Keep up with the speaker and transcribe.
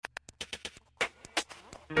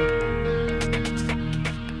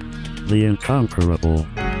The Incomparable.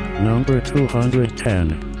 Number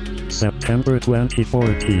 210. September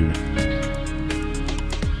 2014.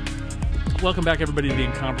 Welcome back, everybody, to The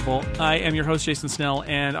Incomparable. I am your host, Jason Snell,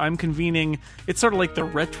 and I'm convening, it's sort of like the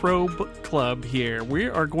Retro Book Club here. We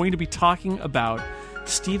are going to be talking about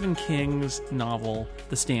Stephen King's novel,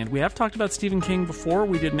 The Stand. We have talked about Stephen King before.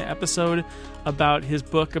 We did an episode about his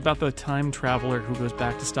book about the time traveler who goes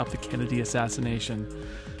back to stop the Kennedy assassination.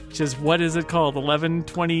 Which is, what is it called?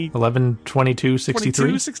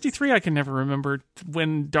 11/22/63? I can never remember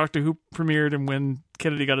when Doctor Who premiered and when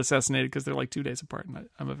Kennedy got assassinated because they're like 2 days apart. And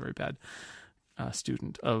I'm a very bad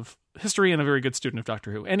student of history and a very good student of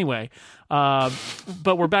Doctor Who. Anyway,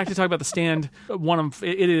 but we're back to talk about The Stand.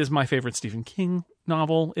 It is my favorite Stephen King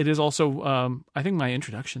novel. It is also, I think, my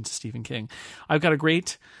introduction to Stephen King. I've got a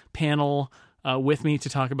great panel with me to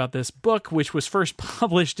talk about this book, which was first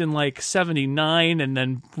published in like 79 and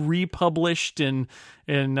then republished in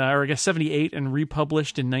or I guess 78 and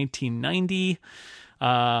republished in 1990.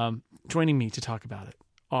 Joining me to talk about it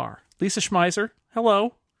are Lisa Schmeiser.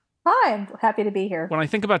 Hello. Hi, I'm happy to be here. When I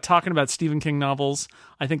think about talking about Stephen King novels,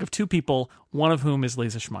 I think of two people, one of whom is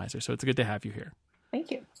Lisa Schmeiser. So it's good to have you here.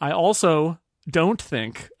 Thank you. I also don't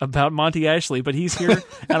think about Monty Ashley, but he's here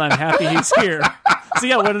and I'm happy he's here. So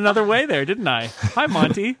yeah, went another way there, didn't I? Hi,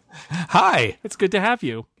 Monty. Hi. It's good to have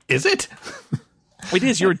you. Is it? It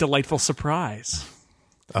is. You're a delightful surprise.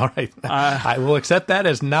 All right. I will accept that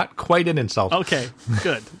as not quite an insult. Okay,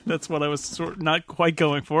 good. That's what I was not quite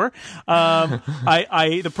going for.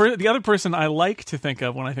 The other person I like to think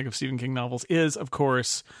of when I think of Stephen King novels is, of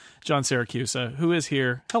course, John Siracusa, who is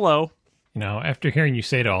here. Hello. You know, after hearing you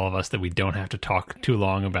say to all of us that we don't have to talk too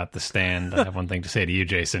long about The Stand, I have one thing to say to you,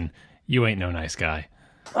 Jason. You ain't no nice guy.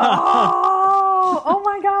 Oh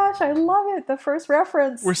my gosh, I love it. The first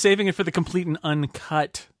reference. We're saving it for the complete and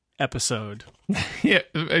uncut episode. Yeah,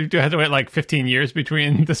 do I have to wait like 15 years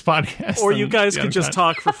between this podcast? Or you guys could just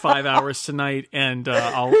talk for 5 hours tonight, and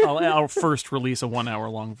I'll first release a 1 hour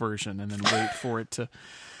long version and then wait for it to...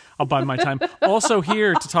 I'll buy my time. Also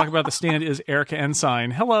here to talk about The Stand is Erica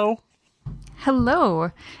Ensign. Hello.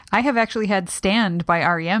 Hello. I have actually had Stand by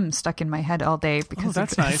R.E.M. stuck in my head all day because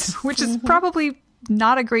that's of this, nice. Which is probably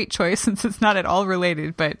not a great choice since it's not at all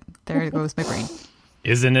related, but there goes my brain.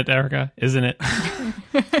 Isn't it, Erica? Isn't it?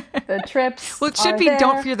 The trips. Well, it should be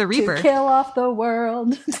Don't Fear the Reaper. To kill off the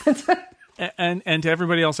world. And to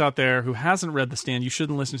everybody else out there who hasn't read The Stand, you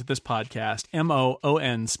shouldn't listen to this podcast.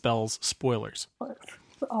 MOON spells spoilers.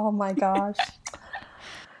 Oh my gosh.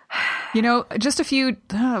 You know, just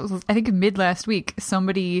I think mid last week,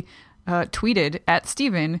 somebody tweeted at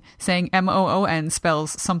Stephen saying MOON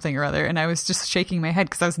spells something or other. And I was just shaking my head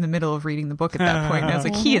because I was in the middle of reading the book at that point. And I was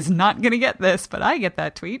like, he is not going to get this, but I get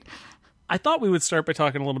that tweet. I thought we would start by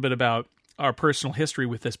talking a little bit about our personal history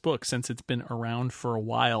with this book since it's been around for a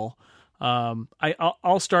while.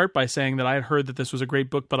 I'll start by saying that I had heard that this was a great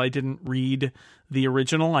book, but I didn't read the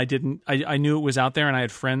original. I knew it was out there, and I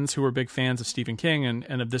had friends who were big fans of Stephen King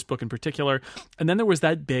and of this book in particular. And then there was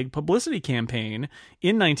that big publicity campaign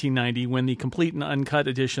in 1990 when the complete and uncut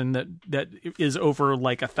edition that is over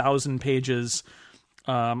like 1,000 pages.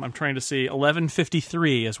 I'm trying to see,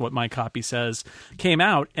 1153 is what my copy says, came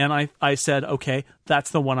out, and I said, okay,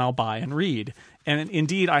 that's the one I'll buy and read. And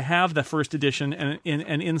indeed, I have the first edition, and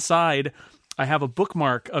inside I have a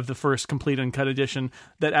bookmark of the first complete uncut edition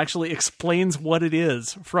that actually explains what it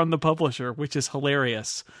is from the publisher, which is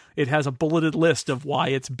hilarious. It has a bulleted list of why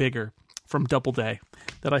it's bigger from Doubleday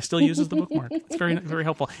that I still use as the bookmark. It's very, very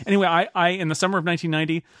helpful. Anyway, I in the summer of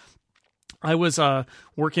 1990, I was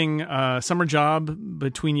working a summer job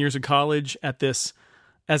between years of college as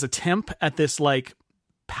a temp at this like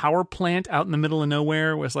power plant out in the middle of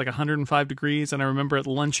nowhere. It was like 105 degrees. And I remember at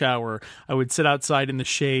lunch hour, I would sit outside in the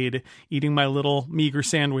shade, eating my little meager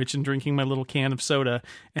sandwich and drinking my little can of soda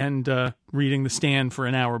and reading The Stand for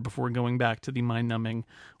an hour before going back to the mind-numbing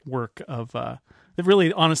work of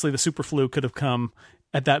really, honestly, the super flu could have come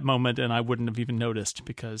at that moment and I wouldn't have even noticed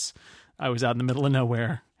because I was out in the middle of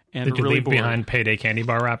nowhere. And did you really leave bored. behind payday candy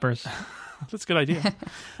bar wrappers? That's a good idea.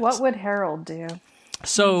 What would Harold do?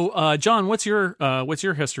 So, John, what's your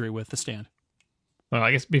history with The Stand? Well,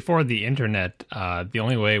 I guess before the internet, the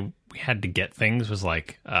only way we had to get things was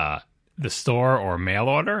like the store or mail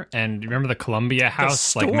order. And remember the Columbia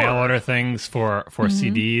House, like store. mail order things for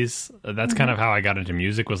CDs? That's kind of how I got into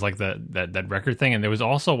music, was like that record thing. And there was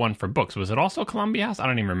also one for books. Was it also Columbia House? I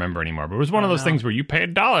don't even remember anymore. But it was one of those things where you pay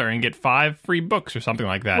 $1 and get 5 free books or something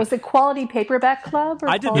like that. Was it Quality Paperback Club? Or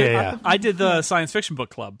I did. I did the science fiction book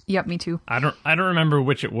club. Yep, me too. I don't remember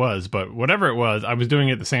which it was, but whatever it was, I was doing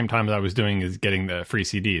it at the same time as I was doing is getting the free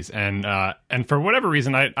CDs. And for whatever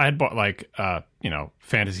reason, I had bought like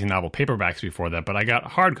fantasy novel paperbacks before that, but I got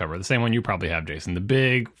hardcover, the same one you probably have, Jason, the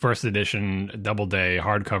big first edition Doubleday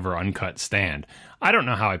hardcover uncut stand. I don't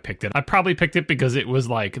know how I picked it. I probably picked it because it was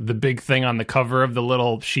like the big thing on the cover of the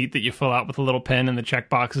little sheet that you fill out with a little pen and the check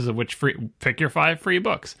boxes of which pick your 5 free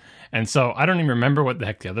books. And so I don't even remember what the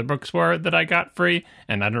heck the other books were that I got free,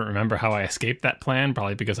 and I don't remember how I escaped that plan,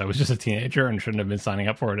 probably because I was just a teenager and shouldn't have been signing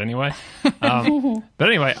up for it anyway. But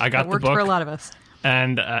anyway, I got the book. Worked for a lot of us.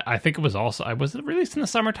 And I think it was also, was it released in the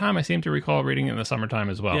summertime? I seem to recall reading it in the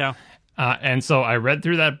summertime as well. Yeah. And so I read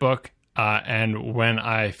through that book, and when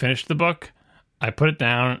I finished the book, I put it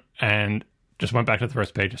down and just went back to the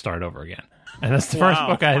first page and started over again. And that's the first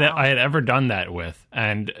book I had ever done that with.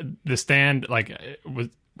 And The Stand,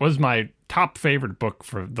 was my top favorite book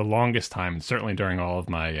for the longest time, certainly during all of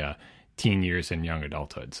my teen years and young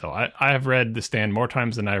adulthood. So I have read The Stand more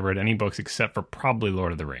times than I've read any books except for probably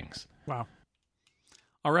Lord of the Rings. Wow.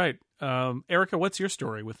 All right. Erica, what's your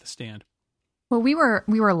story with The Stand? Well, we were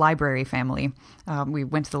a library family. We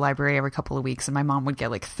went to the library every couple of weeks, and my mom would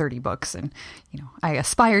get like 30 books. And, I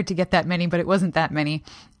aspired to get that many, but it wasn't that many.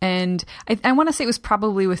 And I want to say it was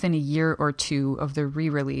probably within a year or two of the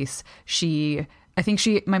re-release.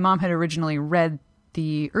 My mom had originally read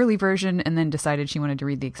the early version and then decided she wanted to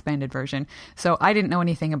read the expanded version. So I didn't know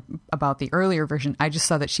anything about the earlier version. I just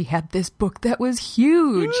saw that she had this book that was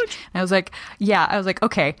huge. And I was like,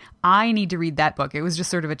 okay, I need to read that book. It was just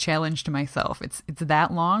sort of a challenge to myself. It's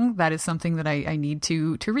that long. That is something that I need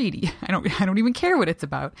to read. I don't even care what it's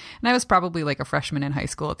about. And I was probably like a freshman in high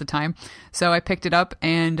school at the time. So I picked it up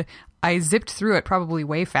and I zipped through it probably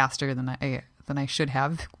way faster than I should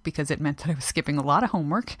have, because it meant that I was skipping a lot of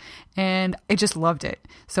homework, and I just loved it.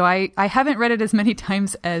 So I haven't read it as many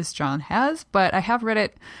times as John has, but I have read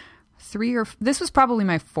it this was probably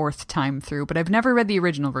my 4th time through, but I've never read the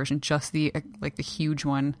original version, just the huge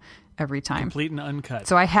one every time. Complete and uncut.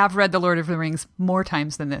 So I have read The Lord of the Rings more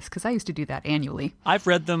times than this, because I used to do that annually. I've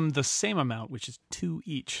read them the same amount, which is 2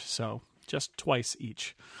 each, so just twice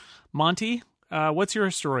each. Monty, what's your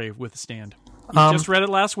story with The Stand? You just read it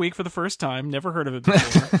last week for the first time. Never heard of it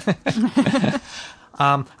before.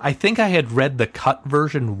 I think I had read the cut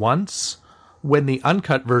version once. When the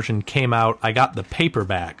uncut version came out, I got the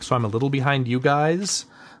paperback, so I'm a little behind you guys.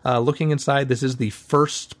 Looking inside, this is the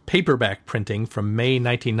first paperback printing from May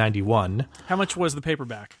 1991. How much was the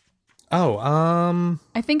paperback?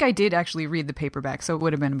 I think I did actually read the paperback, so it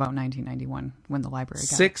would have been about 1991 when the library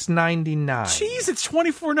got it. $6.99. Jeez, it's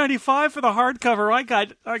 $24.95 for the hardcover.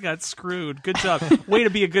 I got screwed. Good job. Way to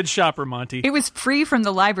be a good shopper, Monty. It was free from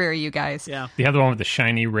the library, you guys. Yeah. The other one with the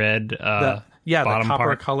shiny red the bottom copper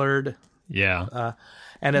part. colored. Yeah.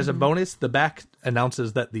 And as a bonus, the back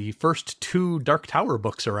announces that the first 2 Dark Tower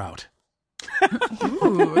books are out.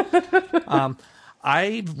 Ooh.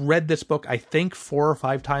 I've read this book, I think, 4 or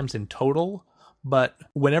 5 times in total, but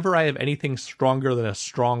whenever I have anything stronger than a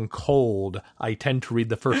strong cold, I tend to read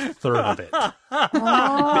the first third of it.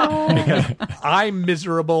 Because I'm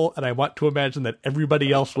miserable, and I want to imagine that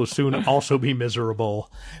everybody else will soon also be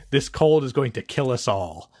miserable. This cold is going to kill us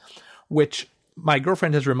all. Which, my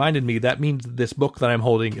girlfriend has reminded me, that means this book that I'm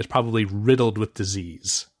holding is probably riddled with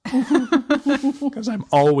disease. Because I'm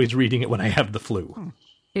always reading it when I have the flu.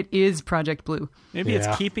 It is Project Blue. Maybe it's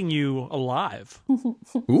keeping you alive.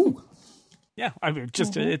 Ooh. Yeah, I mean,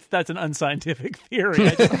 that's an unscientific theory.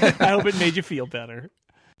 I hope it made you feel better.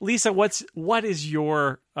 Lisa, what is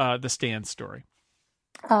your The Stand story?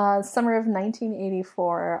 Summer of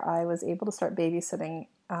 1984, I was able to start babysitting,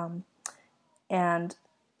 and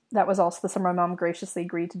that was also the summer my mom graciously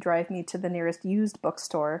agreed to drive me to the nearest used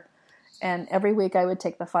bookstore. And every week I would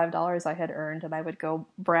take the $5 I had earned and I would go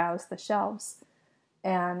browse the shelves.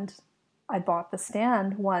 And I bought The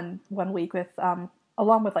Stand one week with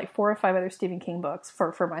along with like 4 or 5 other Stephen King books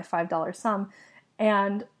for my $5 sum.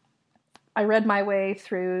 And I read my way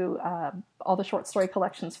through all the short story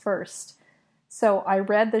collections first. So I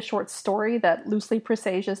read the short story that loosely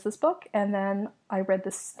presages this book, and then I read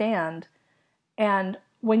The Stand. And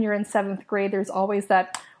when you're in 7th grade, there's always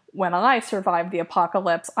that, when I survive the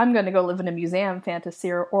apocalypse, I'm going to go live in a museum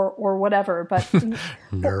fantasy or whatever. But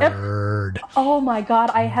Nerd. Oh my God,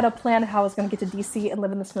 I had a plan how I was going to get to DC and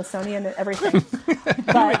live in the Smithsonian and everything.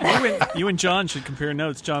 But You and John should compare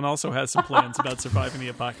notes. John also has some plans about surviving the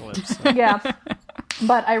apocalypse. So. yeah.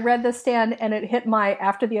 But I read The Stand and it hit my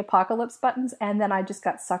after the apocalypse buttons, and then I just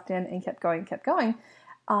got sucked in and kept going.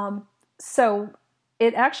 So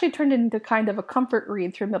it actually turned into kind of a comfort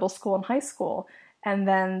read through middle school and high school. And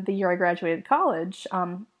then the year I graduated college,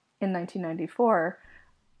 in 1994,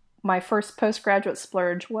 my first postgraduate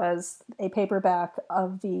splurge was a paperback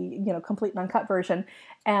of the, complete and uncut version.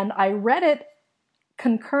 And I read it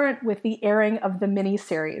concurrent with the airing of the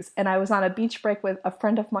miniseries. And I was on a beach break with a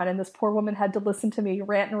friend of mine, and this poor woman had to listen to me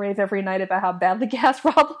rant and rave every night about how badly Gas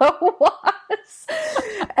Rob Lowe was.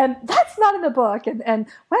 And that's not in the book. And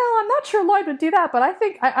well, I'm not sure Lloyd would do that, but I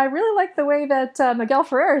think I really like the way that Miguel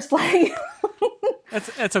Ferrer is playing.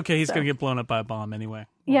 That's okay. He's going to get blown up by a bomb anyway.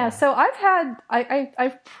 Yeah. So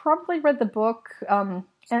I've probably read the book, and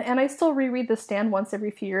I still reread The Stand once every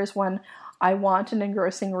few years when I want an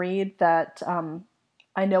engrossing read that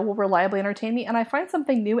I know will reliably entertain me, and I find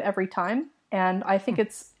something new every time. And I think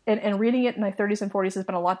it's and reading it in my 30s and 40s has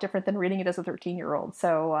been a lot different than reading it as a 13-year-old.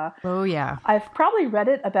 So oh yeah, I've probably read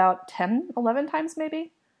it about 10, 11 times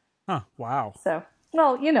maybe. Huh? Wow. So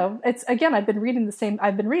well, it's again I've been reading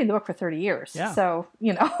the book for 30 years. Yeah. So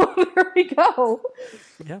there we go.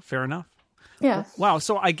 Yeah, fair enough. Yeah. Wow.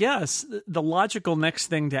 So I guess the logical next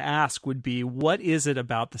thing to ask would be, what is it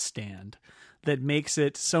about The Stand that makes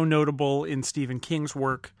it so notable in Stephen King's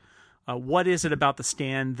work? What is it about The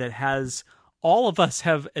Stand that has all of us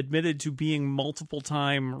have admitted to being multiple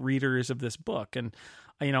time readers of this book? And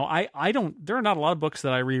I don't, there are not a lot of books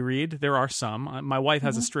that I reread. There are some. My wife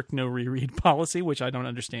has a strict no reread policy, which I don't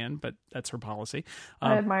understand, but that's her policy.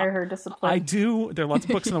 I admire her discipline. I do. There are lots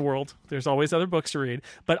of books in the world. There's always other books to read,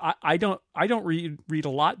 but I don't read a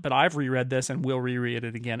lot, but I've reread this and will reread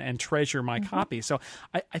it again and treasure my copy. So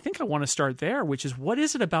I think I want to start there, which is, what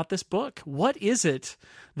is it about this book? What is it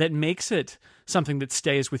that makes it something that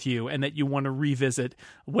stays with you and that you want to revisit,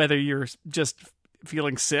 whether you're just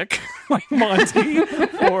feeling sick like Monty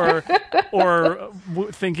or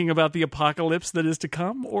thinking about the apocalypse that is to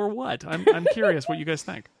come, or what? I'm curious what you guys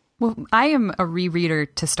think. Well, I am a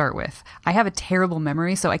rereader to start with. I have a terrible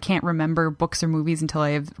memory, so I can't remember books or movies until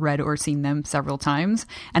I have read or seen them several times.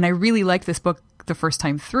 And I really liked this book the first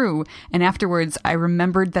time through, and afterwards I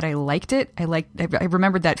remembered that I liked it. I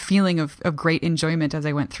remembered that feeling of great enjoyment as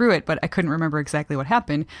I went through it, but I couldn't remember exactly what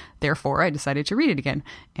happened. Therefore, I decided to read it again,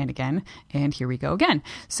 and here we go again.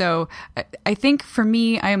 So I think for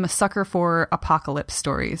me, I am a sucker for apocalypse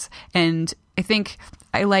stories, and I think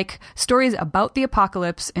I like stories about the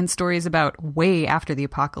apocalypse and stories about way after the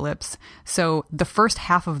apocalypse. So the first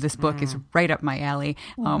half of this book is right up my alley.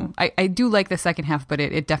 I do like the second half, but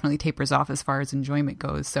it definitely tapers off as far as enjoyment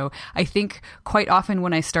goes. So I think quite often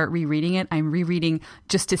when I start rereading it, I'm rereading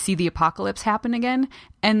just to see the apocalypse happen again.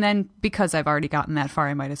 And then because I've already gotten that far,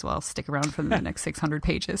 I might as well stick around for the next 600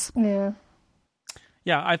 pages. Yeah.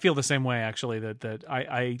 Yeah, I feel the same way, actually, that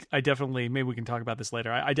I definitely, maybe we can talk about this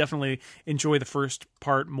later. I definitely enjoy the first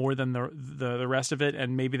part more than the rest of it,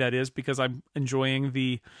 and maybe that is because I'm enjoying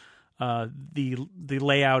the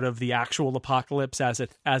layout of the actual apocalypse as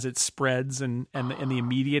it spreads and the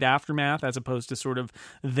immediate aftermath, as opposed to sort of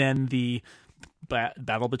then the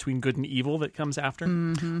battle between good and evil that comes after.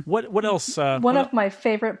 What else? One of my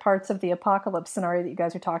favorite parts of the apocalypse scenario that you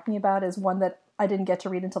guys are talking about is one that I didn't get to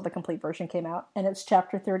read until the complete version came out, and it's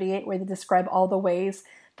chapter 38, where they describe all the ways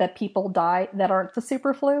that people die that aren't the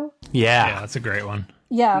super flu. Yeah, that's a great one.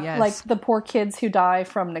 Yeah, Yes. like the poor kids who die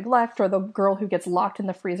from neglect, or the girl who gets locked in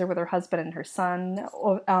the freezer with her husband and her son,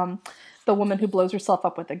 or the woman who blows herself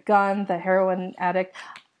up with a gun, the heroin addict.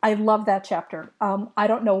 I love that chapter. I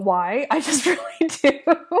don't know why. I just really do.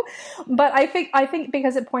 But I think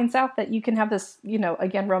because it points out that you can have this,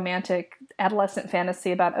 again, romantic adolescent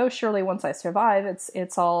fantasy about, oh, surely once I survive,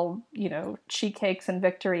 it's all, cheat cakes and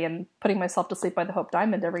victory and putting myself to sleep by the Hope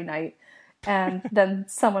Diamond every night. And then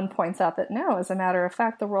someone points out that no, as a matter of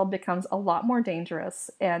fact, the world becomes a lot more dangerous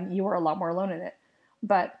and you are a lot more alone in it.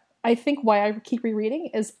 But I think why I keep rereading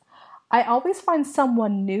is I always find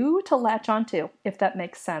someone new to latch onto, if that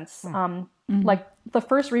makes sense. Like the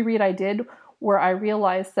first reread I did, where I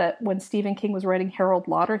realized that when Stephen King was writing Harold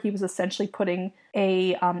Lauder, he was essentially putting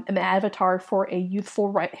an avatar for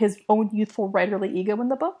his own youthful writerly ego in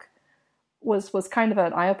the book, was kind of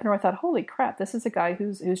an eye opener. I thought, holy crap, this is a guy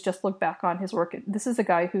who's just looked back on his work. This is a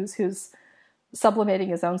guy who's sublimating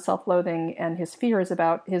his own self-loathing and his fears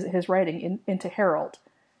about his writing into Harold,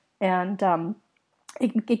 and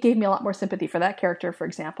it gave me a lot more sympathy for that character, for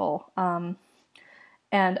example.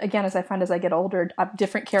 And again, as I find as I get older,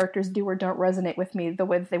 different characters do or don't resonate with me the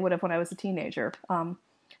way that they would have when I was a teenager.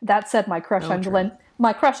 That said, my crush on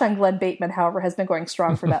Glenn Bateman, however, has been going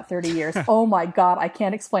strong for about 30 years. Oh my God, I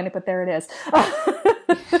can't explain it, but there it is.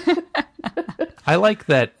 I like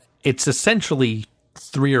that it's essentially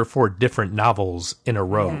 3 or 4 different novels in a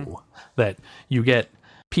row, that you get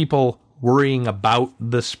people worrying about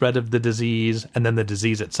the spread of the disease and then the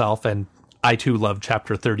disease itself. And I too love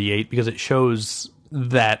chapter 38 because it shows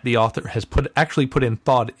that the author has actually put in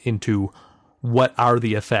thought into what are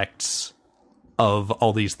the effects of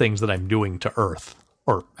all these things that I'm doing to Earth,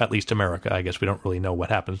 or at least America. I guess we don't really know what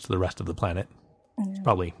happens to the rest of the planet. It's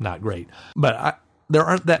probably not great. But there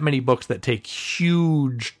aren't that many books that take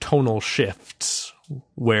huge tonal shifts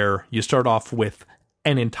where you start off with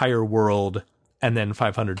an entire world and then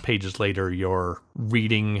 500 pages later you're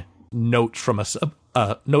reading notes from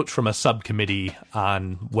a subcommittee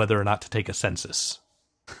on whether or not to take a census.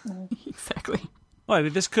 Exactly. Well, I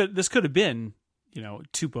mean, this could have been,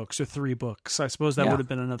 2 books or 3 books. I suppose that would have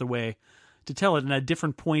been another way to tell it. And at a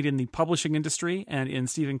different point in the publishing industry and in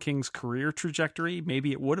Stephen King's career trajectory,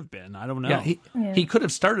 maybe it would have been. I don't know. Yeah, he could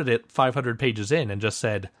have started it 500 pages in and just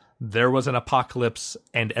said, there was an apocalypse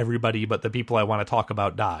and everybody but the people I want to talk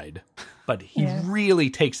about died. But he really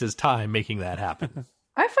takes his time making that happen.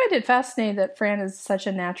 I find it fascinating that Fran is such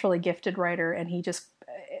a naturally gifted writer, and he just,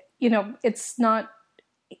 it's not,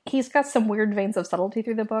 he's got some weird veins of subtlety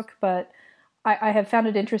through the book, but I have found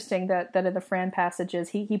it interesting that in the Fran passages,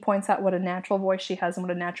 he points out what a natural voice she has and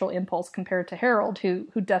what a natural impulse compared to Harold, who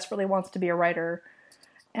desperately wants to be a writer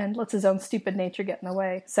and lets his own stupid nature get in the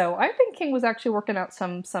way. So I think King was actually working out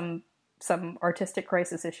some artistic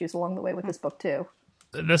crisis issues along the way with this book too.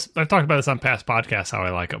 I've talked about this on past podcasts, how I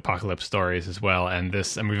like apocalypse stories as well, and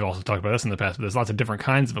we've also talked about this in the past, but there's lots of different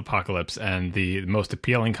kinds of apocalypse, and the most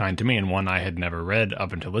appealing kind to me, and one I had never read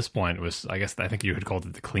up until this point, was, I think you had called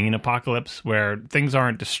it the clean apocalypse, where things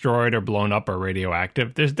aren't destroyed or blown up or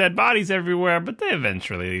radioactive. There's dead bodies everywhere, but they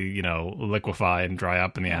eventually, liquefy and dry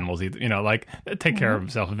up, and the animals eat, take care of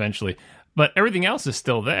themselves eventually. But everything else is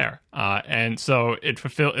still there. And so it's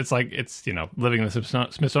living in the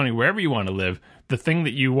Smithsonian, wherever you want to live, the thing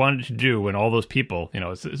that you wanted to do when all those people,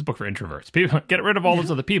 it's a book for introverts. People, get rid of all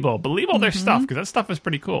those other people, but leave all their stuff, because that stuff is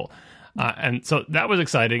pretty cool. And so that was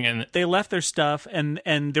exciting. And they left their stuff, and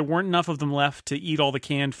there weren't enough of them left to eat all the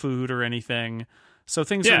canned food or anything. So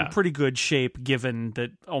things are in pretty good shape, given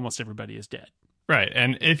that almost everybody is dead. Right.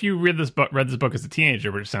 And if you read this book as a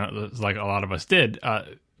teenager, which sounds like a lot of us did,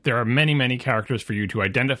 there are many, many characters for you to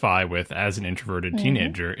identify with as an introverted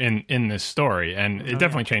teenager in this story. And it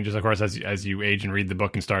definitely changes, of course, as you age and read the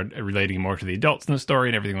book and start relating more to the adults in the story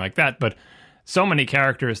and everything like that. But so many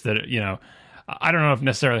characters that, I don't know if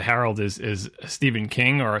necessarily Harold is Stephen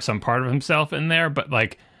King or some part of himself in there, but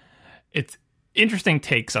it's interesting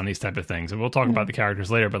takes on these type of things. And we'll talk about the characters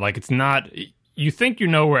later, but it's not... You think you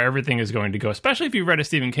know where everything is going to go, especially if you've read a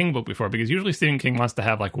Stephen King book before, because usually Stephen King wants to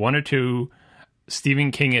have 1 or 2 Stephen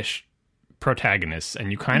King-ish protagonists,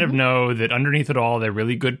 and you kind of know that underneath it all, they're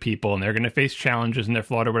really good people, and they're going to face challenges, and they're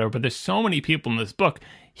flawed or whatever, but there's so many people in this book,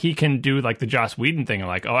 he can do the Joss Whedon thing,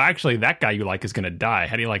 actually, that guy you like is going to die.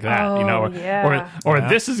 How do you like that?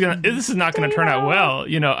 This is not going to turn out well.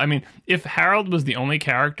 If Harold was the only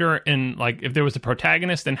character in, if there was a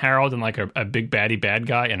protagonist in Harold and a big baddie bad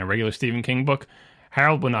guy in a regular Stephen King book,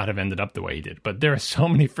 Harold would not have ended up the way he did. But there are so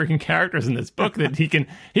many freaking characters in this book that he can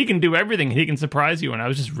do everything. He can surprise you. And I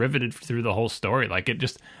was just riveted through the whole story. It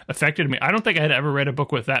just affected me. I don't think I had ever read a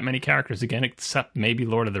book with that many characters again, except maybe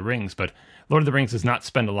Lord of the Rings. But Lord of the Rings does not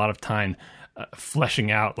spend a lot of time fleshing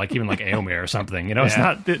out, even Éomer or something.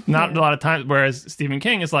 It's not a lot of time. Whereas Stephen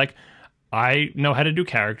King is I know how to do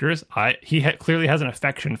characters. He clearly has an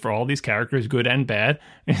affection for all these characters, good and bad.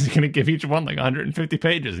 And he's going to give each one 150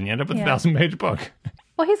 pages, and you end up with a 1,000-page book.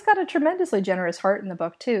 Well, he's got a tremendously generous heart in the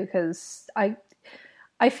book too, because I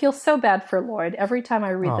feel so bad for Lloyd every time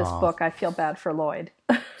I read this book. I feel bad for Lloyd.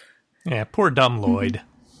 Yeah, poor dumb Lloyd.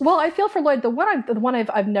 Well, I feel for Lloyd. The one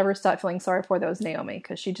I've never stopped feeling sorry for, though, is Naomi,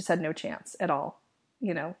 because she just had no chance at all.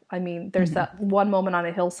 There's that one moment on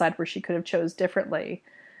a hillside where she could have chose differently.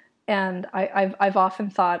 And I've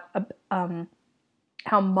often thought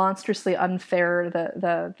how monstrously unfair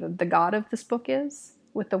the God of this book is,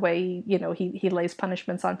 with the way he lays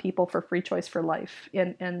punishments on people for free choice for life.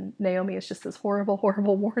 And Naomi is just this horrible,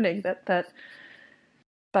 horrible warning that.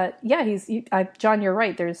 But yeah, John, you're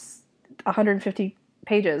right. There's 150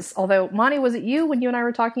 pages. Although, Monty, was it you when you and I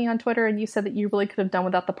were talking on Twitter and you said that you really could have done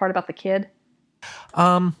without the part about the kid?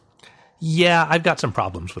 Yeah, I've got some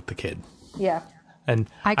problems with the kid. Yeah. And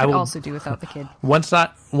I could also do without the kid.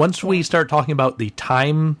 Once we start talking about the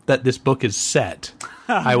time that this book is set,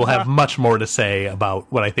 I will have much more to say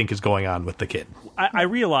about what I think is going on with the kid. I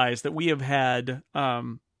realize that we have had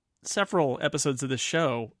several episodes of this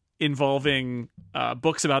show involving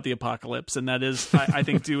books about the apocalypse, and that is, I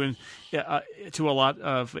think, due to a lot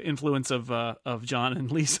of influence of John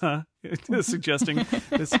and Lisa suggesting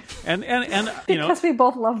this, and you know, because we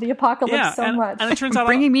both love the apocalypse so much, and it turns out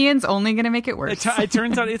bringing me in's only going to make it worse. It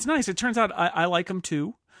turns out it's nice. It turns out I like them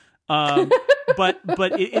too. But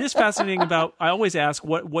it is fascinating about, I always ask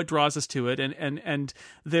what draws us to it. And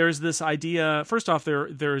there's this idea, first off,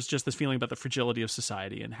 there's just this feeling about the fragility of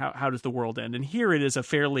society and how does the world end? And here it is a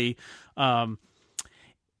fairly,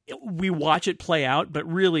 we watch it play out, but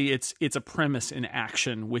really it's a premise in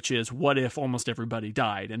action, which is what if almost everybody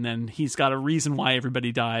died? And then he's got a reason why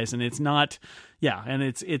everybody dies. And it's not, and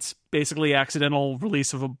it's basically accidental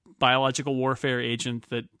release of a biological warfare agent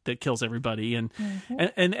that kills everybody, and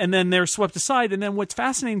then they're swept aside. And then what's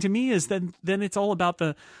fascinating to me is then it's all about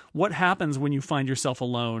what happens when you find yourself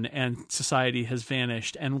alone and society has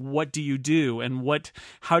vanished, and what do you do, and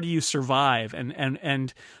how do you survive,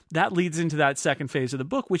 and that leads into that second phase of the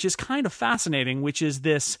book, which is kind of fascinating, which is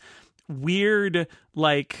this weird,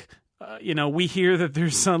 like, we hear that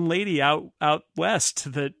there's some lady out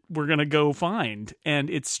west that we're going to go find,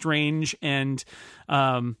 and it's strange and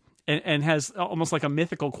has almost like a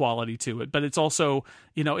mythical quality to it. But it's also,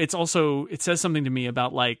 it says something to me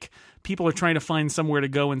about, like, people are trying to find somewhere to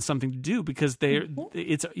go and something to do because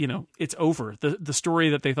it's over. The story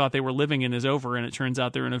that they thought they were living in is over, and it turns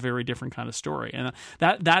out they're in a very different kind of story. And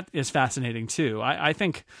that is fascinating too. I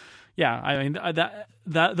think,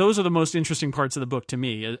 those are the most interesting parts of the book to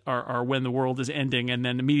me, are when the world is ending, and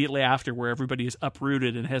then immediately after, where everybody is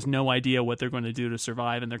uprooted and has no idea what they're going to do to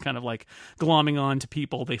survive, and they're kind of like glomming on to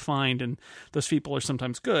people they find, and those people are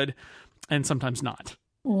sometimes good and sometimes not.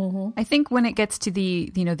 Mm-hmm. I think when it gets to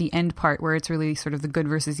the end part where it's really sort of the good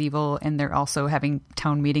versus evil, and they're also having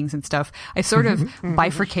town meetings and stuff, I sort of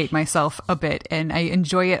bifurcate myself a bit, and I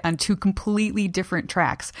enjoy it on two completely different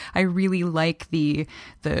tracks. I really like the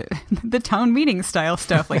town meeting style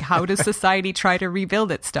stuff, like how does society try to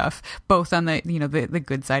rebuild its stuff, both on the the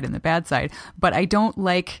good side and the bad side. But I don't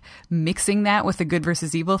like mixing that with the good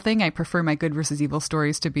versus evil thing. I prefer my good versus evil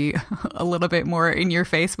stories to be a little bit more in your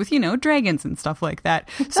face with dragons and stuff like that.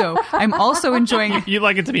 So I'm also enjoying... You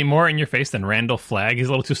like it to be more in your face than Randall Flagg? He's a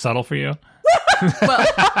little too subtle for you? Well,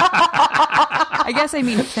 I guess I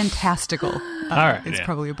mean fantastical. All right, it's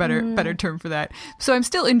probably a better term for that. So I'm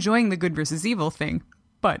still enjoying the good versus evil thing,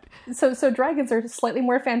 but... So dragons are slightly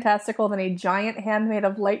more fantastical than a giant hand made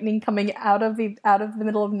of lightning coming out of the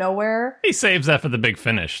middle of nowhere. He saves that for the big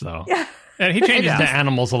finish, though. Yeah. And he changes to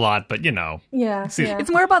animals a lot, but Yeah. It's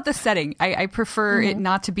more about the setting. I prefer it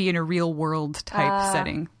not to be in a real world type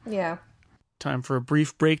setting. Yeah. Time for a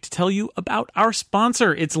brief break to tell you about our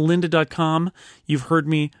sponsor. It's lynda.com. You've heard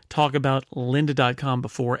me talk about lynda.com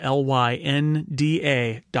before, lynda.com.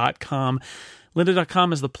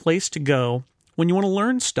 Lynda.com is the place to go when you want to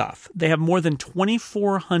learn stuff. They have more than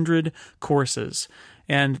 2,400 courses.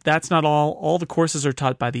 And that's not all. All the courses are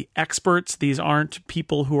taught by the experts. These aren't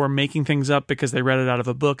people who are making things up because they read it out of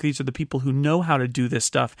a book. These are the people who know how to do this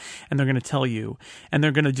stuff, and they're going to tell you. And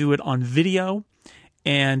they're going to do it on video.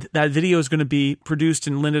 And that video is going to be produced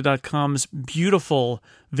in lynda.com's beautiful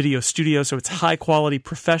video studio. So it's high quality,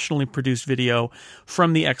 professionally produced video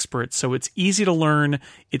from the experts. So it's easy to learn.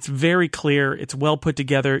 It's very clear. It's well put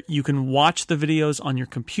together. You can watch the videos on your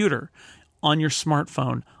computer, on your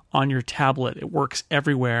smartphone, on your tablet. It works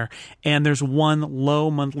everywhere. And there's one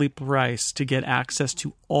low monthly price to get access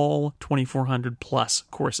to all 2,400 plus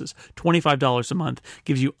courses. $25 a month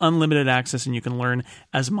gives you unlimited access, and you can learn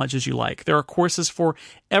as much as you like. There are courses for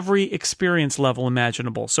every experience level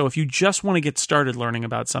imaginable. So if you just want to get started learning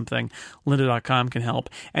about something, lynda.com can help.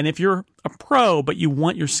 And if you're a pro, but you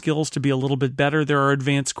want your skills to be a little bit better, there are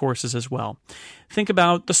advanced courses as well. Think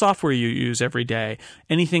about the software you use every day.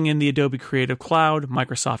 Anything in the Adobe Creative Cloud,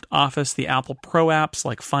 Microsoft Office, the Apple Pro apps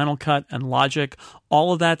like Final Cut and Logic,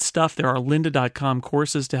 all of that stuff. There are lynda.com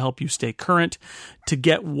courses to help you stay current, to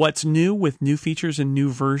get what's new with new features and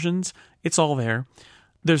new versions. It's all there.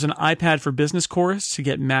 There's an iPad for Business course to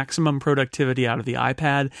get maximum productivity out of the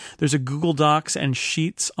iPad. There's a Google Docs and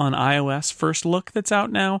Sheets on iOS first look that's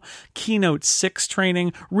out now. Keynote 6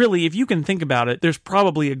 training. Really, if you can think about it, there's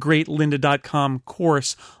probably a great lynda.com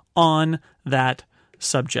course on that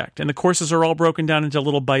subject. And the courses are all broken down into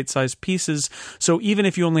little bite-sized pieces. So even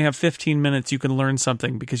if you only have 15 minutes, you can learn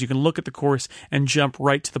something because you can look at the course and jump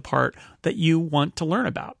right to the part that you want to learn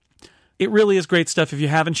about. It really is great stuff. If you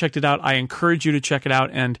haven't checked it out, I encourage you to check it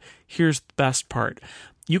out. And here's the best part.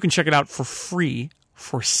 You can check it out for free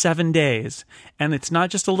for 7 days. And it's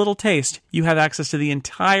not just a little taste. You have access to the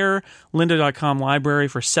entire lynda.com library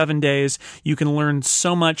for 7 days. You can learn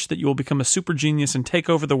so much that you will become a super genius and take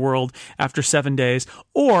over the world after 7 days.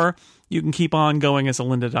 Or you can keep on going as a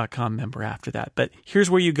lynda.com member after that. But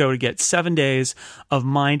here's where you go to get 7 days of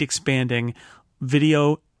mind-expanding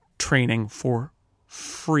video training for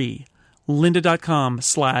free.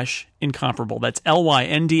 lynda.com/incomparable. That's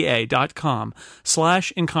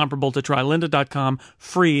lynda.com/incomparable to try lynda.com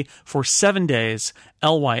free for 7 days.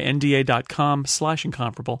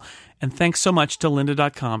 lynda.com/incomparable. And thanks so much to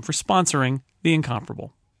lynda.com for sponsoring The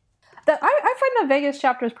Incomparable. I find the Vegas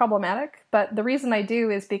chapter is problematic, but the reason I do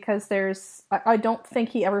is because I don't think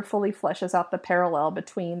he ever fully fleshes out the parallel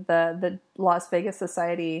between the Las Vegas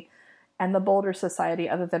Society and the Boulder Society,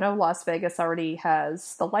 other than, Las Vegas already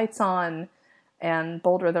has the lights on, and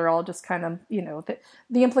Boulder, they're all just kind of,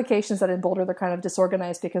 the implications that in Boulder they're kind of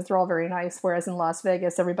disorganized because they're all very nice, whereas in Las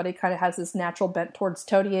Vegas everybody kind of has this natural bent towards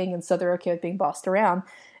toadying, and so they're okay with being bossed around.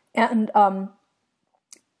 And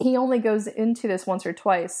he only goes into this once or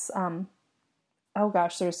twice. I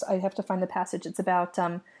have to find the passage. It's about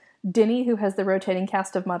Denny, who has the rotating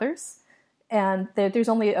cast of mothers. And there's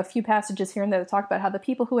only a few passages here and there that talk about how the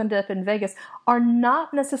people who ended up in Vegas are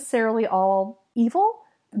not necessarily all evil.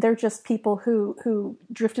 They're just people who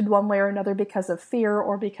drifted one way or another because of fear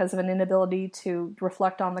or because of an inability to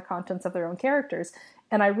reflect on the contents of their own characters.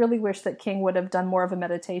 And I really wish that King would have done more of a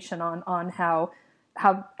meditation on how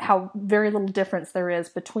very little difference there is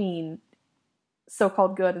between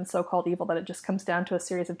so-called good and so-called evil, that it just comes down to a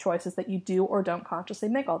series of choices that you do or don't consciously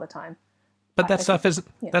make all the time. But that stuff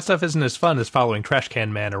isn't as fun as following Trash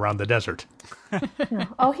Can Man around the desert.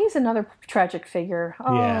 Oh, he's another tragic figure.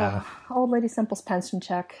 Oh, yeah. Old Lady Simple's pension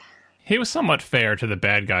check. He was somewhat fair to the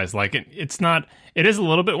bad guys. Like, it is a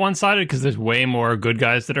little bit one-sided because there's way more good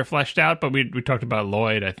guys that are fleshed out, but we talked about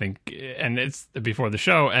Lloyd, I think, and it's before the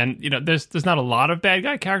show, and, there's not a lot of bad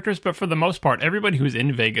guy characters, but for the most part, everybody who's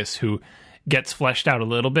in Vegas who gets fleshed out a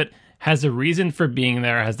little bit has a reason for being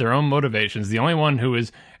there, has their own motivations. The only one who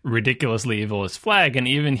is ridiculously evil is Flag, and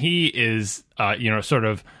even he is, sort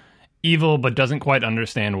of evil but doesn't quite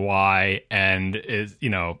understand why, and is,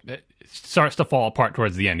 starts to fall apart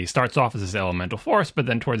towards the end. He starts off as this elemental force, but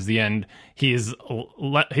then towards the end, he's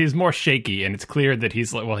more shaky, and it's clear that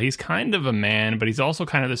he's kind of a man, but he's also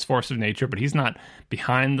kind of this force of nature, but he's not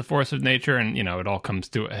behind the force of nature, and, it all comes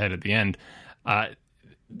to a head at the end.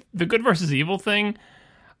 The good versus evil thing,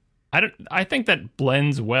 I think that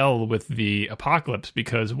blends well with the apocalypse,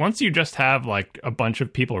 because once you just have like a bunch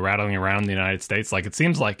of people rattling around the United States, like it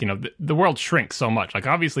seems like, the world shrinks so much. Like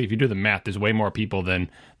obviously if you do the math, there's way more people than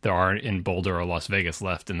there are in Boulder or Las Vegas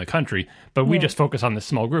left in the country, but we just focus on this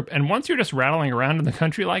small group. And once you're just rattling around in the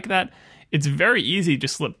country like that, it's very easy to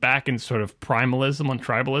slip back in sort of primalism and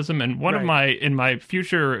tribalism. And one of my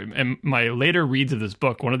later reads of this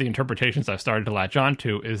book, one of the interpretations I've started to latch on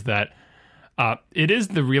to is that it is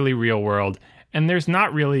the really real world, and there's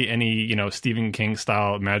not really any, Stephen King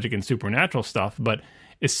style magic and supernatural stuff, but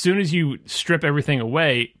as soon as you strip everything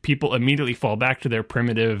away, people immediately fall back to their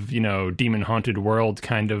primitive, demon haunted world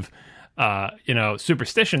kind of,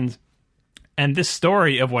 superstitions. And this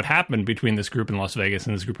story of what happened between this group in Las Vegas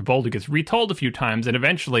and this group of Boulder gets retold a few times, and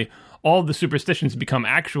eventually all of the superstitions become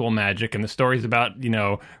actual magic, and the stories about,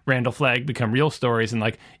 Randall Flagg become real stories. And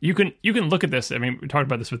like you can look at this. I mean, we talked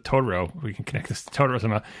about this with Totoro. We can connect this to Totoro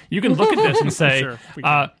somehow. You can look at this and say, Sure,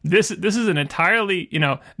 this is an entirely,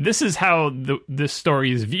 this is how this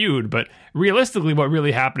story is viewed, but realistically what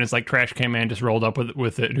really happened is like Trash Can Man just rolled up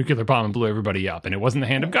with a nuclear bomb and blew everybody up, and it wasn't the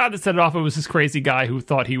hand of God that set it off. It was this crazy guy who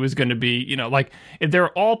thought he was going to be, they're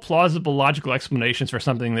all plausible, logical explanations for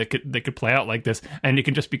something that could play out like this, and it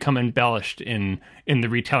can just become embellished in the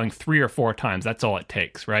retelling 3 or 4 times. That's all it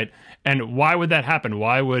takes, right? And why would that happen?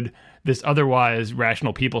 Why would this otherwise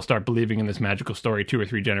rational people start believing in this magical story 2 or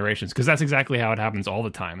 3 generations? Because that's exactly how it happens all the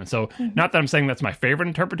time. And so, not that I'm saying that's my favorite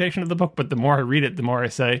interpretation of the book, but the more I read it, the more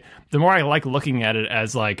I like looking at it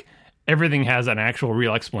as like everything has an actual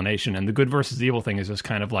real explanation, and the good versus evil thing is just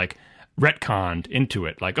kind of like retconned into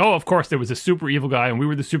it. Like, oh, of course there was a super evil guy and we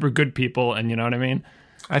were the super good people, and you know what I mean?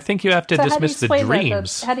 I think you have to dismiss the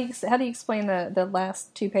dreams. How do you explain the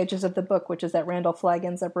last 2 pages of the book, which is that Randall Flagg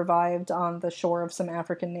ends up revived on the shore of some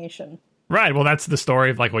African nation? Right. Well, that's the story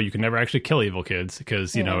of like, well, you can never actually kill evil kids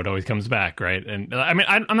because, you know, it always comes back. Right. And I mean,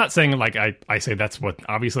 I'm not saying like I say that's what,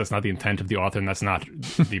 obviously that's not the intent of the author and that's not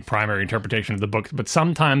the primary interpretation of the book. But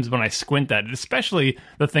sometimes when I squint at it, especially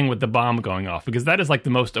the thing with the bomb going off, because that is like the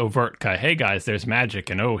most overt kind of, hey guys, there's magic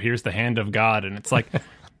and oh, here's the hand of God. And it's like,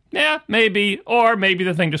 yeah, maybe. Or maybe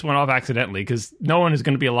the thing just went off accidentally because no one is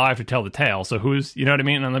going to be alive to tell the tale. So who's, you know what I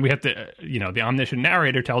mean? And then we have to, you know, the omniscient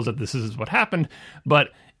narrator tells that this is what happened.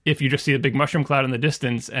 But if you just see a big mushroom cloud in the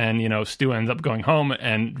distance and, you know, Stu ends up going home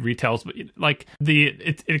and retells, like,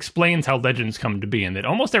 it explains how legends come to be and that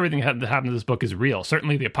almost everything that happened in this book is real.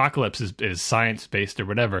 Certainly the apocalypse is science-based or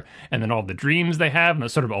whatever. And then all the dreams they have and the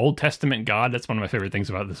sort of Old Testament God, that's one of my favorite things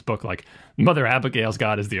about this book. Like, Mother Abigail's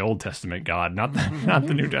God is the Old Testament God, not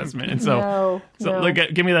the New Testament. And so,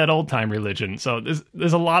 Like, give me that old-time religion. So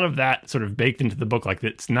there's a lot of that sort of baked into the book. Like,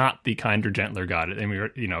 it's not the kinder, gentler God. I mean,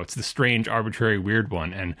 you know, it's the strange, arbitrary, weird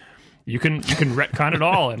one. And you can retcon it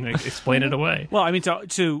all and explain it away. Well, I mean,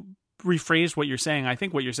 to rephrase what you're saying, I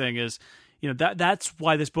think what you're saying is, you know, that's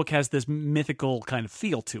why this book has this mythical kind of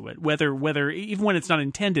feel to it. Whether even when it's not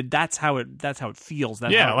intended, that's how it feels.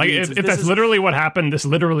 That's yeah, like if that's literally what happened, this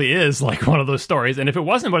literally is like one of those stories. And if it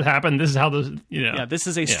wasn't what happened, this is how those, you know. Yeah, this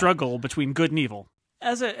is a struggle between good and evil.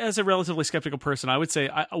 As a relatively skeptical person, I would say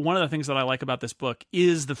one of the things that I like about this book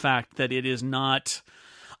is the fact that it is not.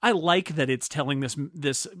 I like that it's telling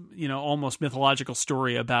this you know, almost mythological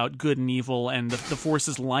story about good and evil and the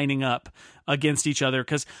forces lining up against each other.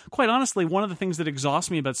 Because quite honestly, one of the things that exhausts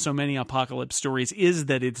me about so many apocalypse stories is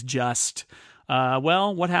that it's just,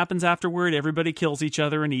 well, what happens afterward? Everybody kills each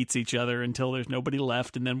other and eats each other until there's nobody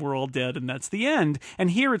left, and then we're all dead, and that's the end. And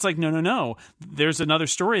here it's like, no. There's another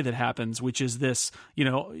story that happens, which is this, you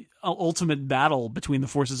know, ultimate battle between the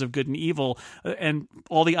forces of good and evil, and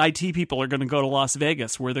all the IT people are going to go to Las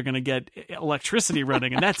Vegas where they're going to get electricity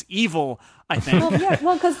running, and that's evil, I think.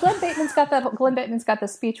 Well, because Glenn Bateman's got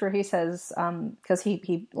this speech where he says, because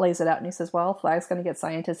he lays it out and he says, well, Flag's going to get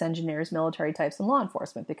scientists, engineers, military types, and law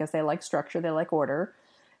enforcement because they like structure, they like order,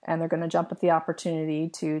 and they're going to jump at the opportunity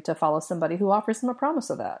to follow somebody who offers them a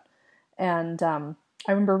promise of that. And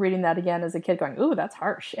I remember reading that again as a kid going, ooh, that's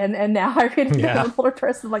harsh. And now I read it as an older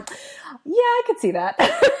person, like, yeah, I could see that.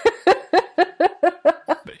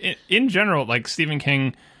 In general, like Stephen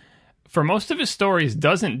King, for most of his stories,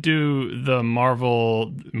 doesn't do the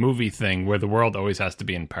Marvel movie thing where the world always has to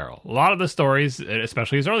be in peril. A lot of the stories,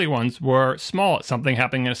 especially his early ones, were small. Something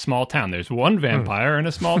happening in a small town. There's one vampire in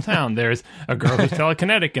a small town. There's a girl who's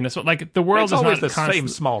telekinetic in a like the world it's is always not the same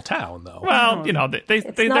small town though. Well, you know,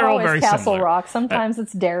 they're all very Castle similar. Rock. Sometimes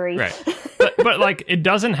it's Derry. Right. But like it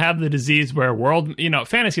doesn't have the disease where world, you know,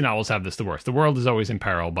 fantasy novels have this the worst. The world is always in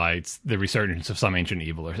peril by the resurgence of some ancient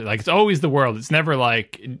evil, or like it's always the world. It's never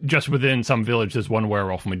like just within some village there's one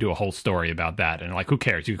werewolf and we do a whole story about that. And like, who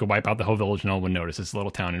cares? You could wipe out the whole village and no one would notice. It's a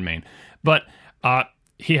little town in Maine. But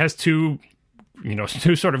he has two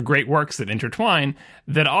sort of great works that intertwine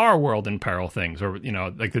that are world in peril things, or, you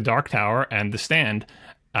know, like The Dark Tower and The Stand.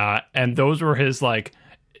 And those were his, like,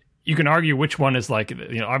 you can argue which one is like,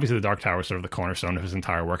 you know, obviously The Dark Tower is sort of the cornerstone of his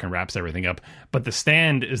entire work and wraps everything up. But The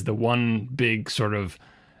Stand is the one big sort of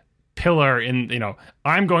pillar in, you know,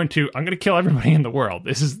 I'm going to kill everybody in the world.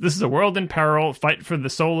 This is a world in peril, fight for the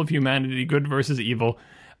soul of humanity, good versus evil,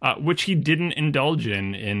 which he didn't indulge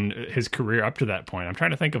in his career up to that point. I'm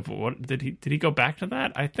trying to think of what did he go back to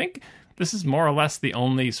that? I think this is more or less the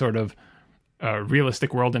only sort of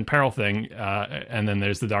realistic world in peril thing, and then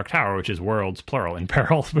there's The Dark Tower, which is worlds plural in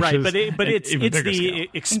peril, which right? Is but it's the scale.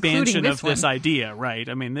 expansion of this one. idea, right?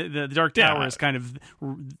 I mean, the Dark Tower is kind of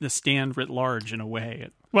the Stand writ large in a way.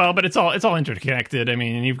 Well, but it's all interconnected. I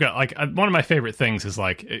mean, and you've got like one of my favorite things is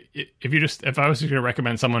like if I was going to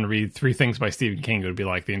recommend someone read 3 things by Stephen King, it would be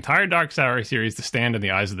like the entire Dark Tower series, The Stand, and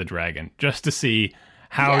The Eyes of the Dragon, just to see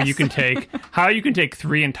how you can take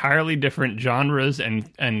 3 entirely different genres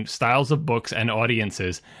and styles of books and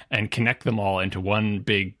audiences and connect them all into one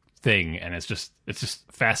big thing. And it's just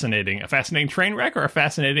fascinating, a fascinating train wreck or a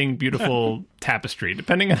fascinating, beautiful tapestry,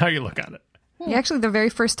 depending on how you look at it. Yeah, actually, the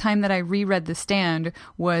very first time that I reread The Stand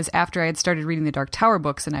was after I had started reading the Dark Tower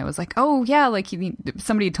books, and I was like, oh, yeah, like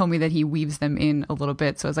somebody had told me that he weaves them in a little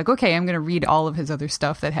bit, so I was like, okay, I'm going to read all of his other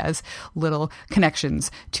stuff that has little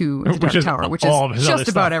connections to the Dark Tower, which is just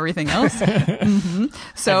about everything else. Mm-hmm.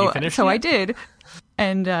 So I did.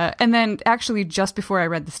 And then actually just before I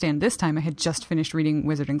read The Stand this time, I had just finished reading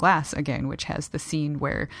Wizard and Glass again, which has the scene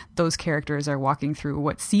where those characters are walking through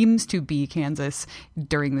what seems to be Kansas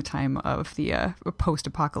during the time of the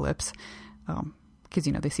post-apocalypse. because,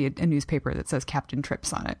 they see a newspaper that says Captain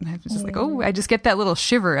Trips on it. And I was just like, oh, I just get that little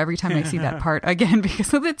shiver every time I see that part again,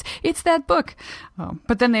 because it's that book.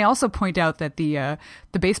 But then they also point out that the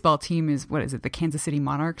baseball team is, what is it, the Kansas City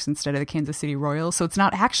Monarchs instead of the Kansas City Royals. So it's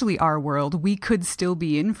not actually our world. We could still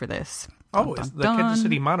be in for this. Oh, Dun, dun, the dun. Kansas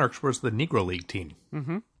City Monarchs was the Negro League team.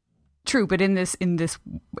 Mm-hmm. True, but in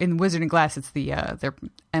Wizard and Glass, it's their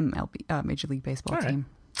MLB, Major League Baseball team.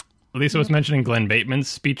 Lisa was mentioning Glenn Bateman's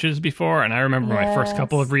speeches before, and I remember my first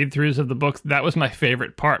couple of read-throughs of the book. That was my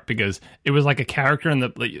favorite part because it was like a character in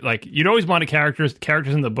the you'd always want characters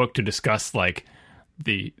in the book to discuss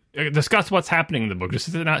discuss what's happening in the book.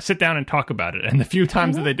 Just sit down and talk about it. And the few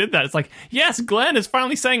times that they did that, it's like, yes, Glenn is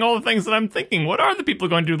finally saying all the things that I'm thinking. What are the people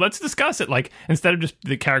going to do? Let's discuss it. Like, instead of just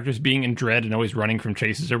the characters being in dread and always running from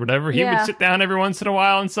chases or whatever, he would sit down every once in a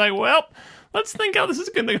while and say, well, let's think how this is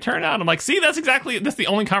going to turn out. I'm like, see, that's the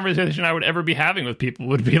only conversation I would ever be having with people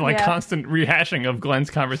would be constant rehashing of Glenn's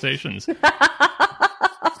conversations.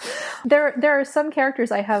 There are some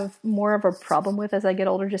characters I have more of a problem with as I get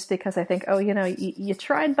older, just because I think, you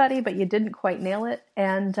tried, buddy, but you didn't quite nail it.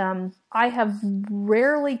 And I have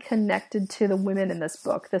rarely connected to the women in this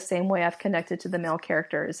book the same way I've connected to the male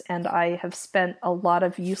characters. And I have spent a lot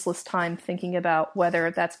of useless time thinking about whether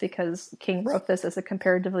that's because King wrote this as a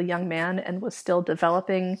comparatively young man and was still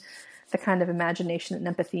developing the kind of imagination and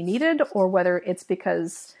empathy needed, or whether it's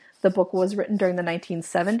because the book was written during the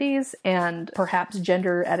 1970s and perhaps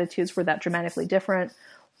gender attitudes were that dramatically different,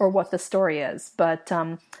 or what the story is. But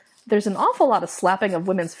there's an awful lot of slapping of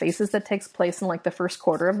women's faces that takes place in the first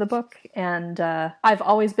quarter of the book. And I've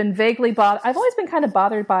always been I've always been kind of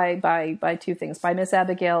bothered by two things: by Miss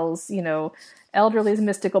Abigail's, elderly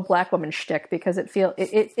mystical black woman shtick, because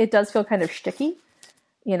it does feel kind of shticky.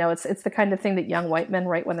 It's the kind of thing that young white men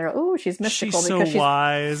write when they're, oh, she's mystical, she's because so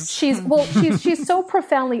wise. She's so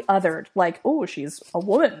profoundly othered. Like, oh, she's a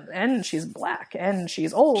woman and she's black and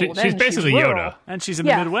she's old. She's basically Yoda, and she's in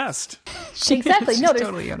the Midwest. Exactly. She's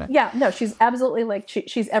totally Yoda. Yeah, no, she's absolutely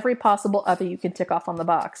she's every possible other you can tick off on the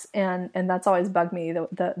box, and that's always bugged me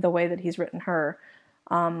the way that he's written her.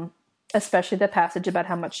 Especially the passage about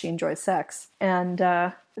how much she enjoys sex. And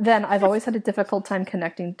then I've always had a difficult time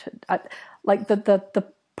connecting to, the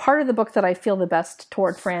part of the book that I feel the best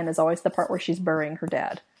toward Fran is always the part where she's burying her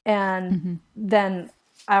dad. And then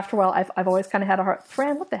after a while, I've always kind of had a heart,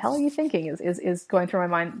 Fran, what the hell are you thinking is going through my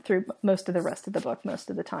mind through most of the rest of the book, most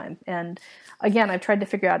of the time. And again, I've tried to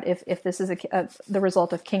figure out if this is the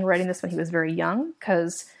result of King writing this when he was very young,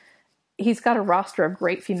 because he's got a roster of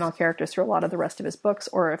great female characters through a lot of the rest of his books,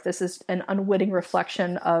 or if this is an unwitting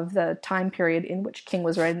reflection of the time period in which King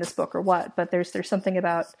was writing this book, or what. But there's something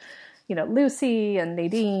about, Lucy and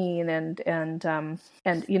Nadine and the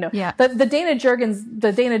Dana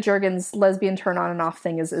Jurgens lesbian turn on and off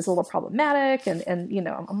thing is a little problematic, and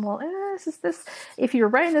I'm well, this if you were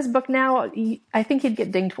writing this book now, I think you'd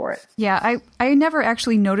get dinged for it. Yeah, I never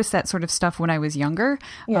actually noticed that sort of stuff when I was younger.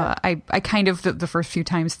 Yeah. I kind of the first few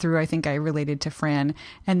times through, I think I related to Fran,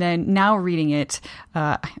 and then now reading it,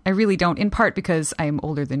 I really don't. In part because I'm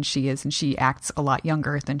older than she is, and she acts a lot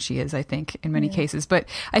younger than she is, I think, in many cases. But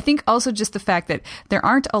I think also just the fact that there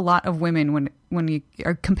aren't a lot of women when you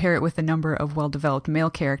compare it with the number of well-developed male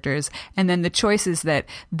characters, and then the choices that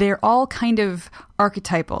they're all kind of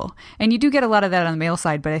archetypal. And you do get a lot of that on the male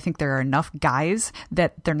side, but I think there are enough guys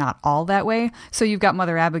that they're not all that way. So you've got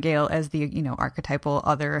Mother Abigail as the, archetypal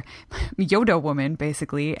other Yoda woman,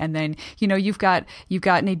 basically. And then, you've got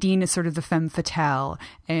Nadine as sort of the femme fatale,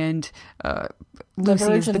 and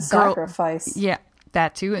Lucy is the girl. Sacrifice. Yeah.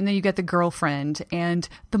 That too. And then you get the girlfriend and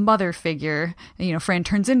the mother figure. Fran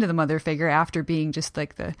turns into the mother figure after being just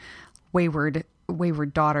like the wayward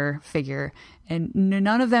daughter figure. And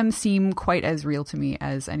none of them seem quite as real to me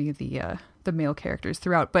as any of the male characters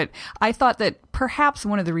throughout. But I thought that perhaps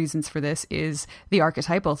one of the reasons for this is the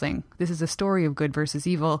archetypal thing. This is a story of good versus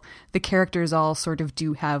evil. The characters all sort of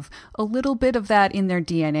do have a little bit of that in their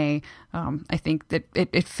DNA. I think that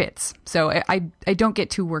it fits. So I don't get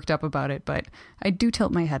too worked up about it, but I do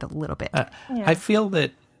tilt my head a little bit. I feel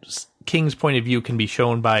that King's point of view can be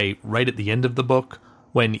shown by right at the end of the book,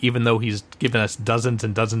 when even though he's given us dozens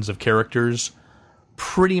and dozens of characters,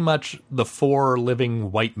 pretty much the 4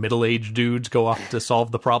 living white middle-aged dudes go off to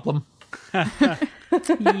solve the problem.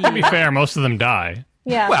 To be fair, most of them die.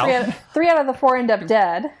 Yeah, well, 3 out of the 4 end up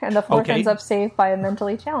dead, and the 4th ends up saved by a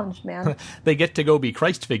mentally challenged man. They get to go be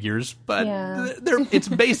Christ figures, but it's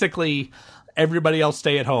basically everybody else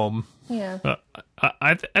stay at home. Yeah.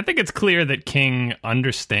 I think it's clear that King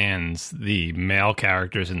understands the male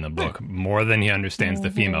characters in the book more than he understands the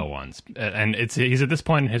female ones. And he's at this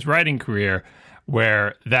point in his writing career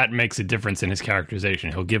where that makes a difference in his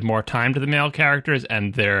characterization. He'll give more time to the male characters,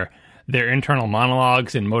 and their internal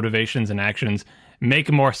monologues and motivations and actions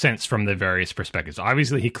make more sense from the various perspectives.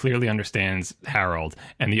 Obviously, he clearly understands Harold,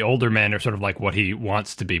 and the older men are sort of like what he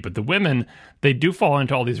wants to be. But the women, they do fall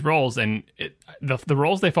into all these roles, and the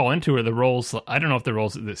roles they fall into are the roles, I don't know if the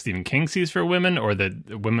roles that Stephen King sees for women or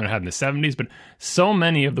that women had in the 70s, but so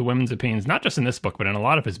many of the women's opinions, not just in this book, but in a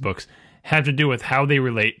lot of his books, have to do with how they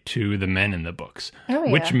relate to the men in the books. Oh,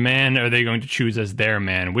 yeah. Which man are they going to choose as their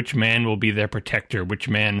man? Which man will be their protector? Which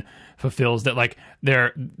man fulfills that? Like,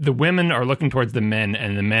 the women are looking towards the men,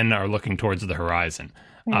 and the men are looking towards the horizon.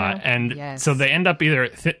 So they end up either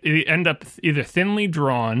thinly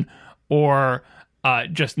drawn or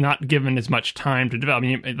just not given as much time to develop. I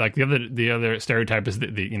mean, like the other stereotype is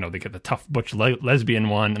they get the tough butch lesbian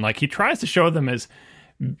one, and like he tries to show them as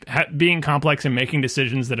being complex and making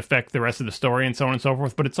decisions that affect the rest of the story and so on and so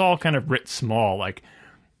forth, but it's all kind of writ small. Like,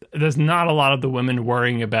 there's not a lot of the women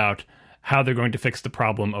worrying about how they're going to fix the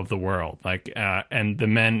problem of the world. Like, and the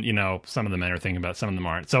men, some of the men are thinking about it, some of them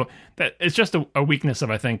aren't. So that it's just a weakness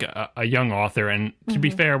of, I think, a young author. And to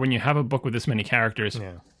be fair, when you have a book with this many characters,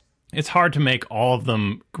 it's hard to make all of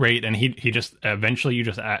them great. And he just eventually you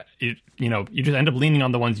just end up leaning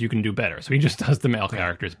on the ones you can do better. So he just does the male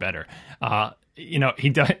characters better. He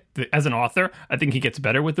does, as an author, I think he gets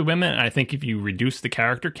better with the women, and I think if you reduce the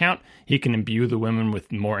character count, he can imbue the women with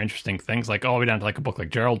more interesting things, like all the way down to like a book like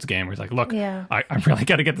Gerald's Game, where he's like, look, I really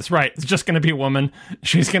got to get this right. It's just going to be a woman.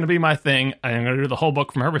 She's going to be my thing. I'm going to do the whole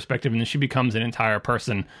book from her perspective, and then she becomes an entire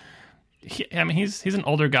person. He's an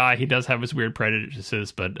older guy. He does have his weird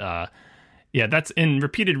prejudices, but that's in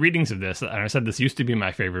repeated readings of this. And I said this used to be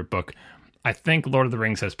my favorite book. I think Lord of the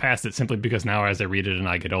Rings has passed it simply because now as I read it and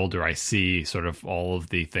I get older, I see sort of all of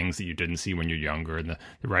the things that you didn't see when you're younger. And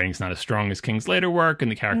the writing's not as strong as King's later work, and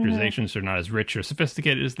the characterizations are not as rich or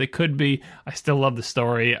sophisticated as they could be. I still love the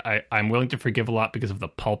story. I'm willing to forgive a lot because of the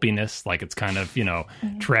pulpiness. Like, it's kind of,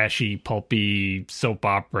 trashy, pulpy, soap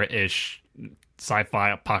opera-ish, sci-fi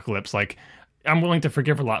apocalypse. Like, I'm willing to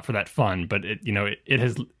forgive a lot for that fun, but it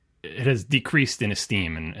has decreased in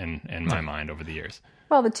esteem in my mind over the years.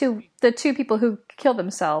 Well, the two people who kill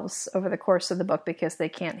themselves over the course of the book because they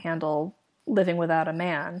can't handle living without a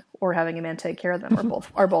man or having a man take care of them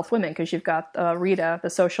are both women, because you've got Rita, the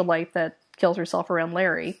socialite that kills herself around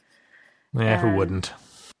Larry. Yeah, who wouldn't?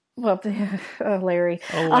 Well, Larry.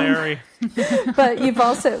 Oh, Larry. But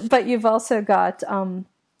you've also got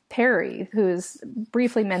Perry, who is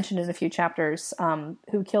briefly mentioned in a few chapters,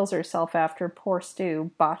 who kills herself after poor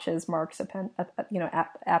Stu botches Mark's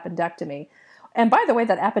appendectomy. And by the way,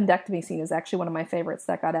 that appendectomy scene is actually one of my favorites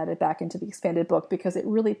that got added back into the expanded book, because it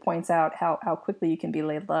really points out how quickly you can be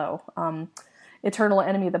laid low. Eternal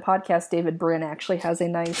enemy of the podcast, David Brin, actually has a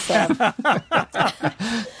nice... Is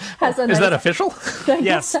that official?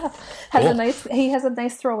 Yes. He has a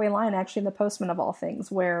nice throwaway line, actually, in The Postman of all things,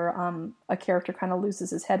 where a character kind of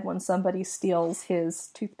loses his head when somebody steals his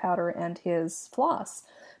tooth powder and his floss.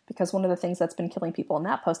 Because one of the things that's been killing people in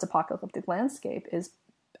that post-apocalyptic landscape is...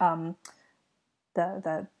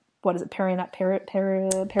 the what is it,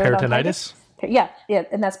 peritonitis? Yeah,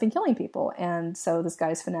 and that's been killing people. And so this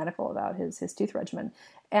guy's fanatical about his tooth regimen.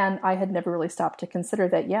 And I had never really stopped to consider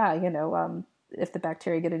that, if the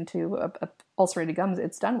bacteria get into a ulcerated gums,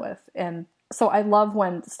 it's done with. And so I love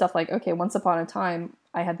when stuff like, okay, once upon a time,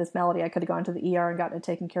 I had this malady, I could have gone to the ER and gotten it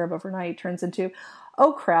taken care of overnight, turns into,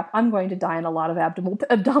 oh crap, I'm going to die in a lot of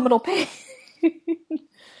abdominal pain.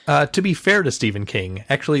 To be fair to Stephen King,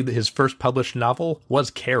 actually his first published novel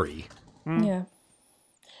was Carrie. Yeah.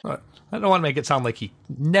 I don't want to make it sound like he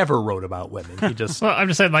never wrote about women. He just... Well, I'm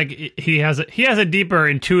just saying, like, he has a deeper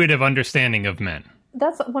intuitive understanding of men.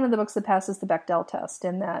 That's one of the books that passes the Bechdel test,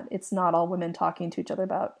 in that it's not all women talking to each other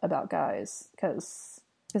about guys, because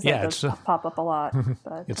that does pop up a lot.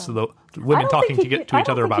 But, it's the women talking to each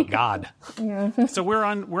other about God. Yeah. So we're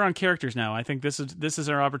on characters now. I think this is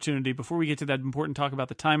our opportunity. Before we get to that important talk about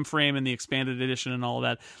the time frame and the expanded edition and all of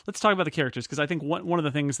that, let's talk about the characters, because I think one of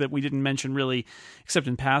the things that we didn't mention really, except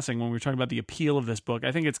in passing when we were talking about the appeal of this book,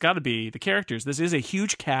 I think it's got to be the characters. This is a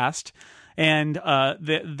huge cast, and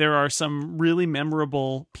there are some really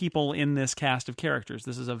memorable people in this cast of characters.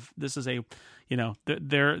 This is a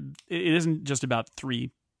it isn't just about 3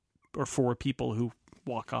 or 4 people who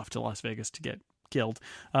walk off to Las Vegas to get killed.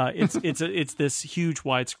 It's this huge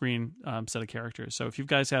widescreen set of characters. So if you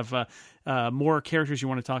guys have more characters you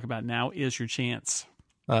want to talk about, now is your chance.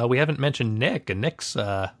 We haven't mentioned Nick, and Nick's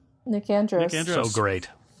Nick Andros. So great.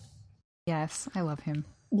 Yes, I love him.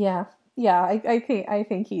 Yeah. I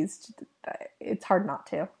think he's. It's hard not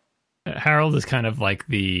to. Harold is kind of like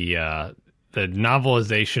the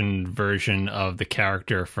novelization version of the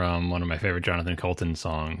character from one of my favorite Jonathan Coulton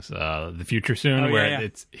songs, "The Future Soon,"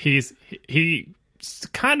 he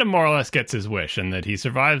kind of more or less gets his wish, and that he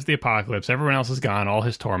survives the apocalypse. Everyone else is gone, all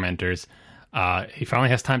his tormentors. He finally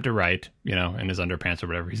has time to write, in his underpants or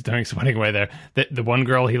whatever he's doing, sweating away there. The one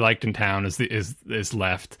girl he liked in town is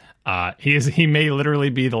left. He may literally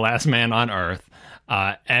be the last man on Earth,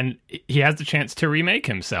 and he has the chance to remake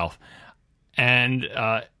himself. And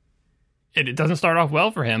it doesn't start off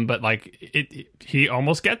well for him, but he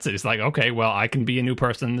almost gets it. It's like, okay, well, I can be a new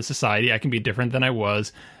person in the society. I can be different than I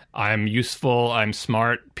was. I'm useful. I'm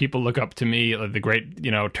smart. People look up to me. The great,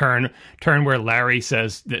 turn where Larry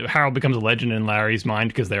says that Harold becomes a legend in Larry's mind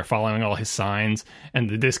because they're following all his signs, and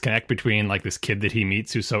the disconnect between this kid that he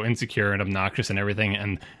meets who's so insecure and obnoxious and everything,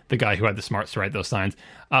 and the guy who had the smarts to write those signs.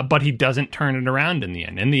 But he doesn't turn it around in the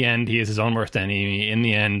end. In the end, he is his own worst enemy. In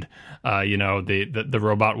the end, the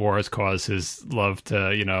robot wars cause his love to,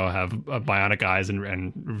 have bionic eyes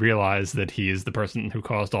and realize that he is the person who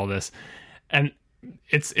caused all this. And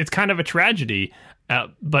it's kind of a tragedy,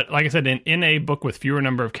 but like I said, in a book with fewer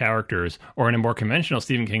number of characters or in a more conventional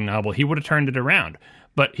Stephen King novel, he would have turned it around.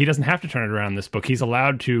 But he doesn't have to turn it around in this book. He's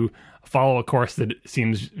allowed to follow a course that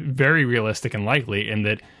seems very realistic and likely, in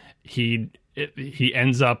that he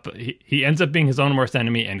ends up being his own worst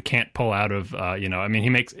enemy and can't pull out of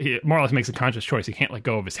he more or less makes a conscious choice. He can't let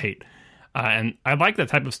go of his hate, and I like that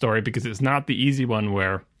type of story because it's not the easy one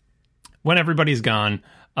where when everybody's gone,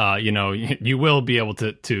 you will be able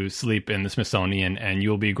to sleep in the Smithsonian and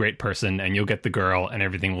you'll be a great person and you'll get the girl and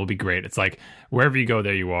everything will be great. It's like wherever you go,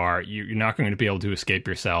 there you are. You're not going to be able to escape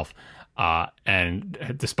yourself,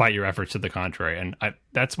 and despite your efforts to the contrary. And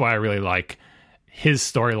that's why I really like his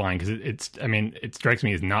storyline, because it strikes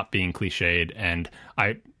me as not being cliched, and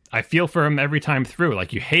I feel for him every time through.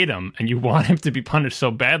 Like, you hate him and you want him to be punished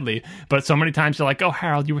so badly, but so many times you're like, oh,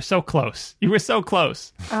 Harold, you were so close. You were so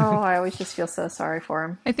close. Oh, I always just feel so sorry for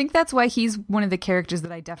him. I think that's why he's one of the characters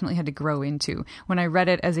that I definitely had to grow into. When I read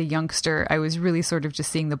it as a youngster, I was really sort of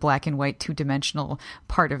just seeing the black and white two-dimensional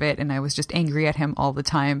part of it, and I was just angry at him all the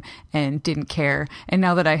time and didn't care. And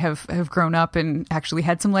now that I have grown up and actually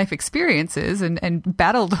had some life experiences and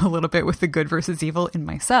battled a little bit with the good versus evil in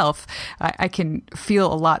myself, I can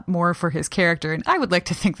feel a lot more for his character. And I would like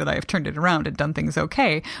to think that I have turned it around and done things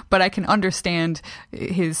okay, but I can understand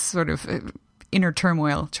his sort of inner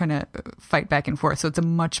turmoil trying to fight back and forth. So it's a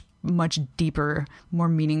much, much deeper, more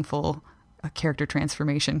meaningful character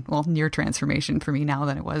transformation, near transformation for me now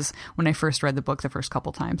than it was when I first read the book the first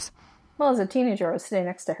couple times. Well, as a teenager, I was sitting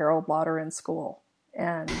next to Harold Lauder in school.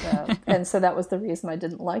 And and so that was the reason I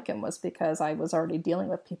didn't like him, was because I was already dealing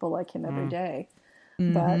with people like him every day.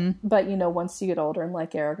 Mm-hmm. But once you get older, and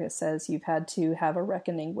like Erica says, you've had to have a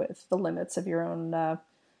reckoning with the limits of your own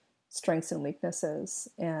strengths and weaknesses,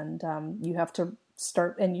 and you have to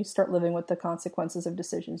start living with the consequences of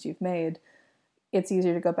decisions you've made. It's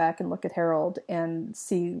easier to go back and look at Harold and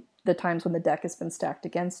see the times when the deck has been stacked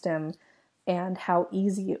against him, and how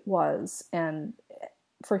easy it was, and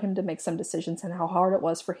for him to make some decisions, and how hard it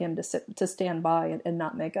was for him to stand by and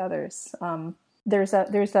not make others. There's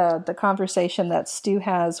the conversation that Stu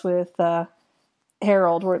has with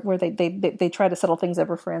Harold where they try to settle things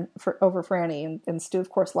over Franny, and Stu of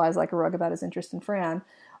course lies like a rug about his interest in Fran,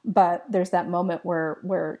 but there's that moment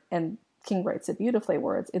where and King writes it beautifully,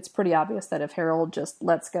 where it's pretty obvious that if Harold just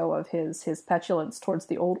lets go of his petulance towards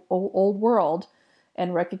the old world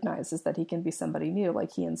and recognizes that he can be somebody new,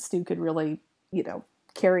 like he and Stu could really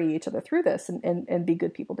carry each other through this and be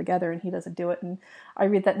good people together, and he doesn't do it. And I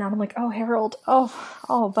read that now and I'm like, oh, Harold,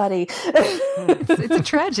 oh buddy. It's a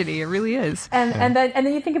tragedy. It really is. And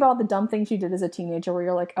then you think about all the dumb things you did as a teenager, where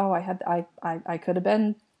you're like, oh, I could have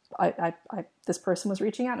been, this person was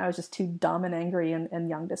reaching out and I was just too dumb and angry and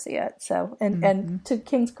young to see it. So, and to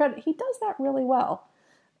King's credit, he does that really well.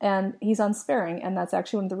 And he's unsparing, and that's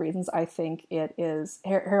actually one of the reasons I think it is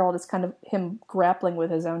Harold is kind of him grappling with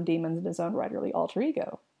his own demons and his own writerly alter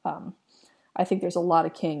ego. I think there's a lot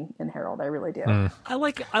of King in Harold. I really do. I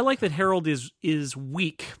like that Harold is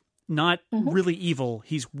weak, not really evil.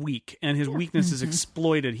 He's weak, and his weakness is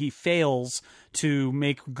exploited. He fails to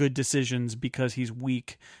make good decisions because he's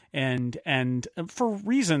weak, and for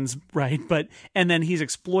reasons, right? And then he's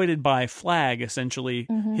exploited by Flag, essentially,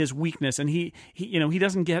 his weakness, and he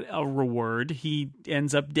doesn't get a reward. He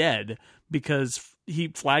ends up dead because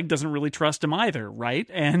Flag doesn't really trust him either, right?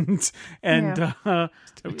 And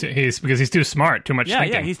because he's too smart, too much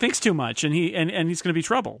thinking. Yeah, he thinks too much, and he's going to be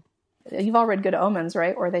trouble. You've all read Good Omens,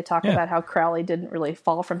 right? Where they talk about how Crowley didn't really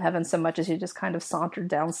fall from heaven so much as he just kind of sauntered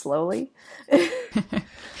down slowly.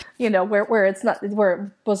 Where it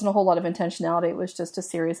wasn't a whole lot of intentionality. It was just a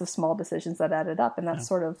series of small decisions that added up. And that's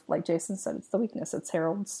sort of, like Jason said, it's the weakness. It's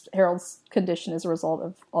Harold's condition as a result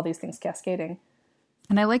of all these things cascading.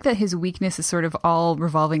 And I like that his weakness is sort of all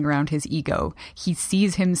revolving around his ego. He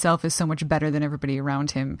sees himself as so much better than everybody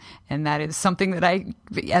around him. And that is something that I,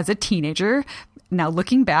 as a teenager, now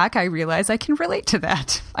looking back, I realize I can relate to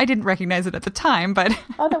that. I didn't recognize it at the time, but...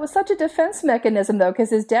 Oh, that was such a defense mechanism, though, because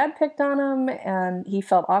his dad picked on him and he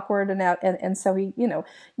felt awkward and so he,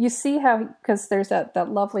 you see how, because there's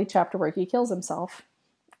that lovely chapter where he kills himself.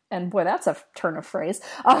 And boy, that's a turn of phrase.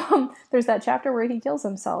 There's that chapter where he kills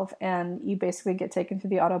himself, and you basically get taken through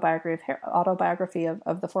the autobiography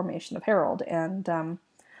of the formation of Harold. And,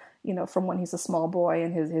 from when he's a small boy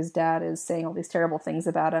and his dad is saying all these terrible things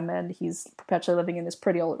about him, and he's perpetually living in his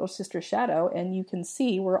pretty old little sister's shadow. And you can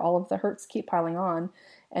see where all of the hurts keep piling on.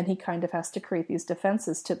 And he kind of has to create these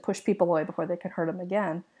defenses to push people away before they can hurt him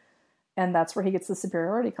again. And that's where he gets the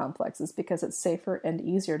superiority complexes, because it's safer and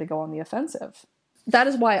easier to go on the offensive. That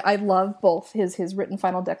is why I love both his written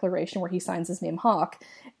final declaration where he signs his name Hawk,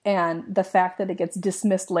 and the fact that it gets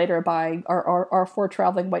dismissed later by our four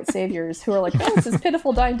traveling white saviors who are like, oh, it's this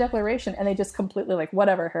pitiful dying declaration. And they just completely like,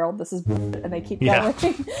 whatever, Harold, this is bullshit, and they keep going.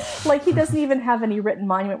 Like, he doesn't even have any written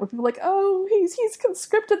monument where people are like, oh, he's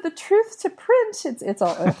conscripted the truth to print. It's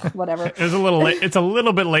all, whatever. It's a little late. It's a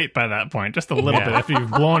little bit late by that point, just a little bit, after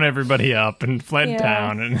you've blown everybody up and fled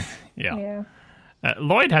town. And yeah.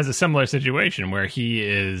 Lloyd has a similar situation where he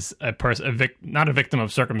is not a victim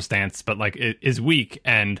of circumstance, but like is weak,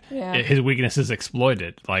 and his weakness is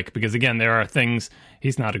exploited. Like, because again, there are things,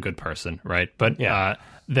 he's not a good person, right? But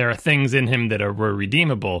there are things in him that were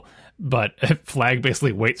redeemable, but Flag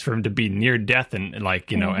basically waits for him to be near death and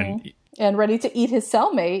like, and ready to eat his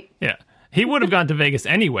cellmate. Yeah. He would have gone to Vegas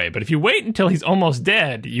anyway, but if you wait until he's almost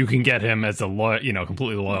dead, you can get him as a loyal,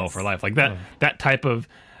 completely loyal for life. Like that type of,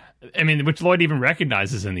 I mean, which Lloyd even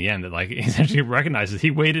recognizes in the end, that like he essentially recognizes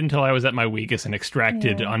he waited until I was at my weakest and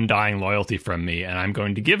extracted undying loyalty from me, and I'm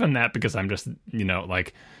going to give him that because I'm just,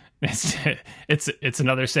 like it's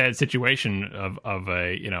another sad situation of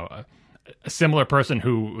a similar person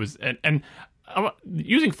who was and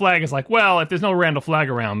using Flag is like, well, if there's no Randall Flagg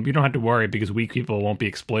around, you don't have to worry because weak people won't be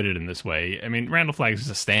exploited in this way. I mean, Randall Flagg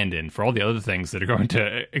is a stand-in for all the other things that are going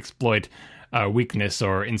to exploit weakness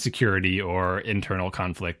or insecurity or internal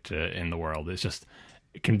conflict in the world. It's just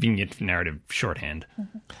a convenient narrative shorthand.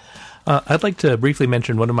 I'd like to briefly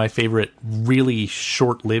mention one of my favorite really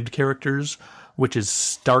short-lived characters, which is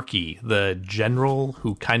Starkey, the general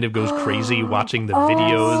who kind of goes crazy watching the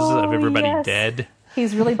videos of everybody dead.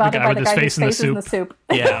 He's really bothered by the guy whose face is in the soup.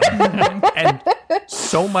 Yeah. And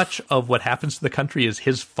so much of what happens to the country is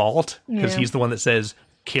his fault, because he's the one that says,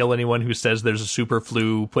 kill anyone who says there's a super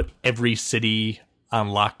flu, put every city on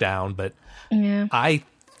lockdown. But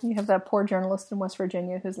you have that poor journalist in West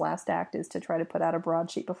Virginia whose last act is to try to put out a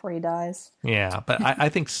broadsheet before he dies. Yeah, but I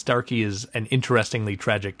think Starkey is an interestingly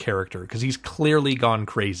tragic character because he's clearly gone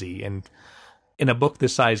crazy. And in a book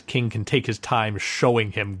this size, King can take his time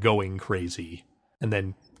showing him going crazy and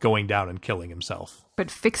then going down and killing himself. But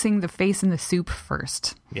fixing the face in the soup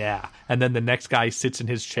first. Yeah. And then the next guy sits in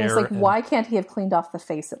his chair. It's like, why can't he have cleaned off the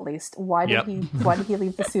face at least? Why did he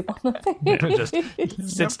leave the soup on the face?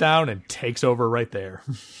 Just sits down and takes over right there.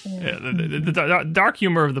 Yeah, the dark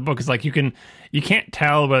humor of the book is like you can't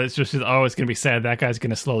tell, but it's just, it's going to be sad. That guy's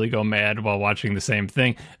going to slowly go mad while watching the same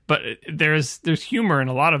thing. But there's humor in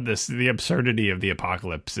a lot of this. The absurdity of the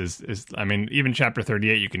apocalypse is I mean, even chapter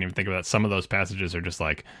 38, you can even think about some of those passages are just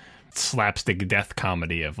like slapstick death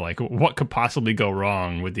comedy of like what could possibly go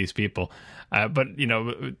wrong with these people, but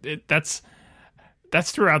that's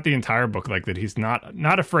throughout the entire book, like that he's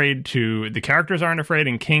not afraid to, the characters aren't afraid,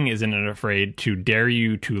 and King isn't afraid to dare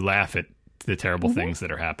you to laugh at the terrible things that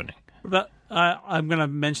are happening. But I'm gonna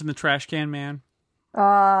mention the Trash Can Man.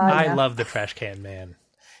 I love the Trash Can Man.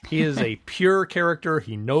 He is a pure character.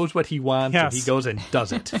 He knows what he wants, and he goes and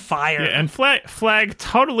does it. Fire. Yeah, and Flag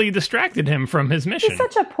totally distracted him from his mission. He's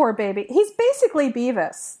such a poor baby. He's basically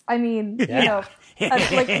Beavis. I mean,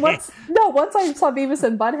 like once I saw Beavis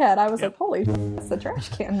and Butthead, I was like, holy, it's the Trash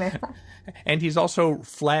Can Man. And he's also,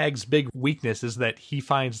 Flag's big weakness is that he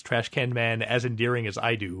finds Trash Can Man as endearing as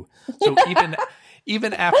I do. So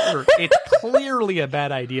even after it's clearly a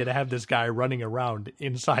bad idea to have this guy running around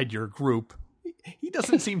inside your group, he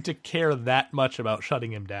doesn't seem to care that much about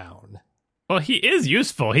shutting him down. Well, he is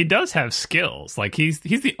useful. He does have skills. Like he's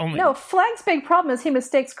the only. No, Flag's big problem is he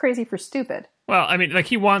mistakes crazy for stupid. Well, I mean, like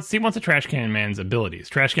he wants a Trash Can Man's abilities.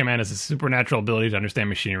 Trash Can Man has a supernatural ability to understand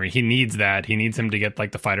machinery. He needs that. He needs him to get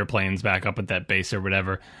like the fighter planes back up at that base or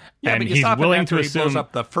whatever. Yeah, and but you he's stop him willing after to he assume. blows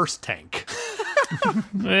up the first tank.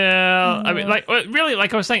 Well, I mean, like really,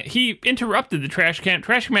 like I was saying, he interrupted the trash can.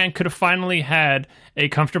 Trash Man could have finally had a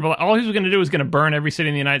comfortable. All he was going to do was going to burn every city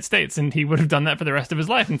in the United States, and he would have done that for the rest of his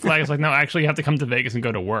life. And Flag is like, no, actually, you have to come to Vegas and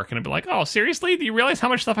go to work. And I'd be like, oh, seriously? Do you realize how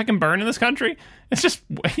much stuff I can burn in this country? It's just,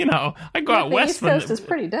 I go out The west. East Coast is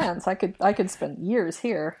pretty dense. I could spend years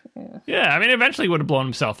here. Yeah, I mean, eventually he would have blown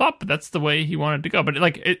himself up, but that's the way he wanted to go. But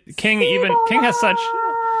like, King has such.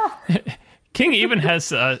 King even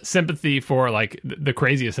has sympathy for like the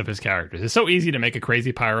craziest of his characters. It's so easy to make a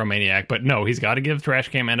crazy pyromaniac, but no, he's got to give Trash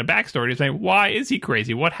Can Man a backstory to say, why is he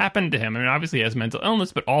crazy? What happened to him? I mean, obviously he has mental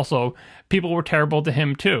illness, but also people were terrible to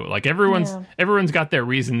him too. Like everyone's got their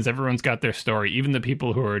reasons. Everyone's got their story. Even the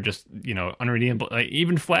people who are just, unredeemable. Like,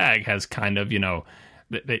 even Flag has kind of,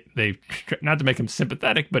 they not to make him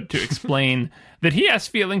sympathetic, but to explain that he has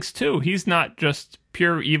feelings too. He's not just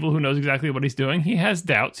pure evil who knows exactly what he's doing. He has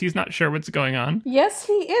doubts. He's not sure what's going on. Yes,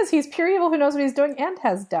 he is. He's pure evil who knows what he's doing and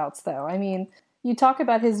has doubts, though. I mean, you talk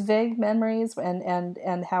about his vague memories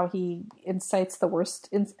and how he incites the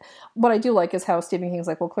worst. What I do like is how Stephen King's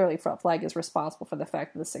like, well, clearly Flag is responsible for the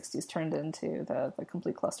fact that the 60s turned into the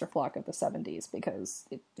complete clusterfuck of the 70s because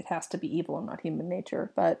it has to be evil and not human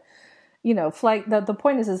nature. But Flag. The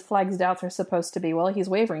point is Flag's doubts are supposed to be, well, he's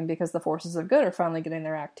wavering because the forces of good are finally getting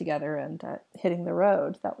their act together and hitting the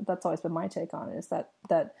road. That's always been my take on it. Is that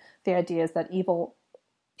the idea is that evil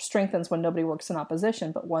strengthens when nobody works in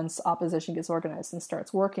opposition, but once opposition gets organized and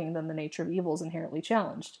starts working, then the nature of evil is inherently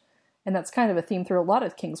challenged. And that's kind of a theme through a lot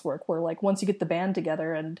of King's work, where like once you get the band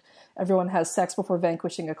together and everyone has sex before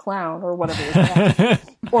vanquishing a clown or whatever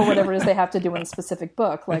it is they have to do in a specific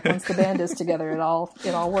book, like once the band is together, it all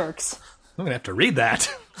works. I'm gonna have to read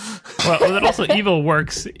that. Well, then also evil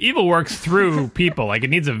works through people. Like it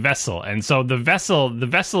needs a vessel, and so the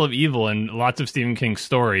vessel of evil in lots of Stephen King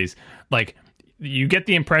stories, like. You get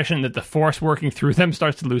the impression that the force working through them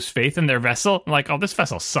starts to lose faith in their vessel. Like, oh, this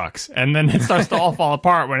vessel sucks. And then it starts to all fall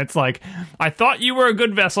apart when it's like, I thought you were a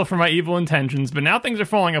good vessel for my evil intentions, but now things are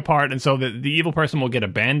falling apart. And so the evil person will get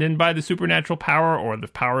abandoned by the supernatural power, or the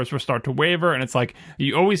powers will start to waver. And it's like,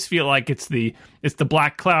 you always feel like it's the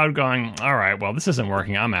black cloud going, all right, well, this isn't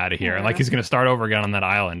working. I'm out of here. And like, he's going to start over again on that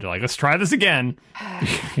island. You're like, let's try this again.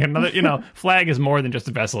 Another, Flag is more than just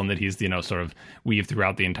a vessel, and that he's, sort of weaved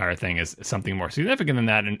throughout the entire thing as something more significant than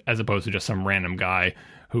that, as opposed to just some random guy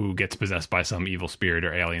who gets possessed by some evil spirit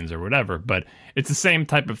or aliens or whatever. But it's the same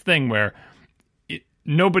type of thing where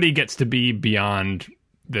nobody gets to be beyond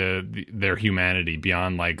their humanity,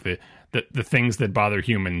 beyond like the things that bother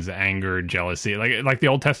humans, anger, jealousy, like the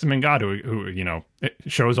Old Testament God who it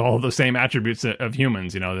shows all the same attributes of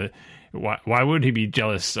humans. Why would he be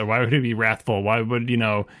jealous, or why would he be wrathful? Why would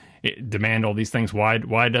demand all these things?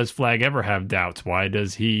 Why does Flag ever have doubts? Why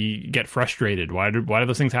does he get frustrated? Why do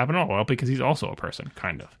those things happen at all? Well, because he's also a person,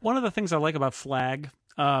 kind of. One of the things I like about Flag,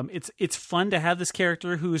 it's fun to have this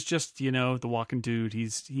character who is just the walking dude.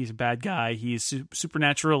 He's a bad guy. He's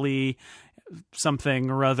supernaturally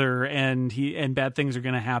something or other, and bad things are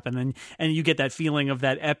going to happen, and you get that feeling of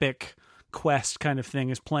that epic quest kind of thing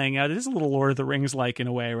is playing out. It is a little Lord of the Rings like in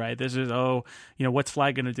a way, right? This is what's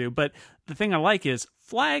Flag going to do? But the thing I like is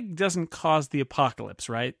Flag doesn't cause the apocalypse,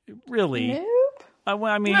 right? Really. Nope. No,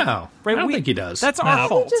 right, I don't think he does. That's our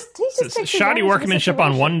fault. He just takes Shoddy workmanship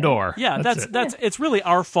on one door. Yeah, that's it's really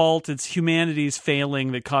our fault. It's humanity's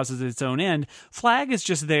failing that causes its own end. Flag is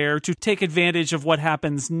just there to take advantage of what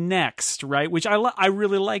happens next, right? Which I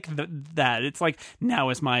really like that. It's like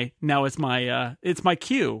it's my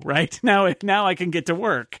cue, right? Now I can get to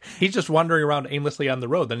work. He's just wandering around aimlessly on the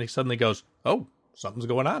road, then he suddenly goes, "Oh, something's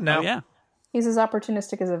going on now." Oh, yeah. He's as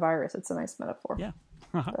opportunistic as a virus. It's a nice metaphor. Yeah.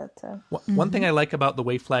 But, One thing I like about the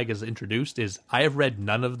way Flag is introduced is I have read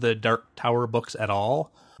none of the Dark Tower books at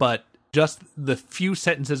all, but just the few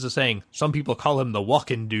sentences of saying, some people call him the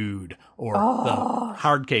walking dude or the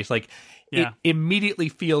hard case, like it immediately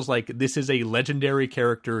feels like this is a legendary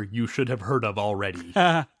character you should have heard of already.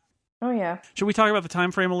 oh yeah. Should we talk about the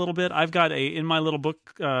time frame a little bit? I've got in my little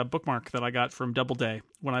bookmark that I got from Doubleday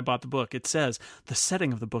when I bought the book. It says the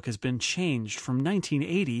setting of the book has been changed from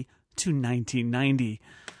 1980 to 1990.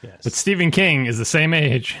 Yes. But Stephen King is the same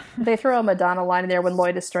age. They throw a Madonna line in there when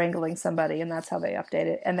Lloyd is strangling somebody, and that's how they update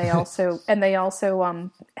it. And they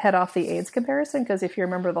also head off the AIDS comparison, because if you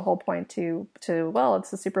remember the whole point to well,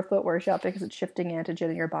 it's a super footwear shop because it's shifting antigen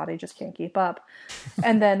and your body just can't keep up.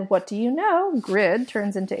 And then what do you know? Grid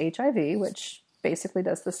turns into HIV, which basically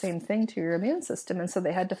does the same thing to your immune system. And so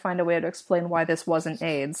they had to find a way to explain why this wasn't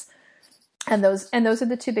AIDS. And those are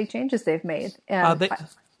the two big changes they've made. And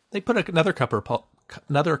they put another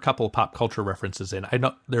couple pop culture references in. I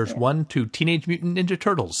know there's one to Teenage Mutant Ninja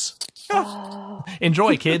Turtles. Oh.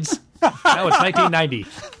 Enjoy, kids. Now it's 1990.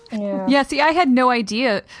 Yeah, see, I had no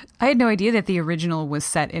idea that the original was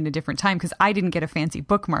set in a different time, because I didn't get a fancy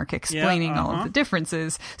bookmark explaining all of the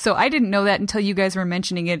differences. So I didn't know that until you guys were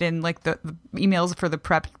mentioning it in like the emails for the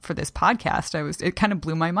prep for this podcast. It kind of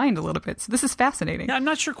blew my mind a little bit. So this is fascinating. Yeah, I'm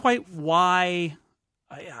not sure quite why.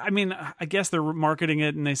 I mean, I guess they're marketing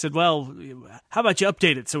it, and they said, "Well, how about you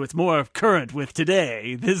update it so it's more current with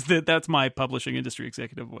today?" That's my publishing industry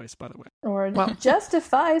executive voice, by the way. Or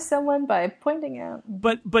justify someone by pointing out.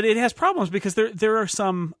 But it has problems because there are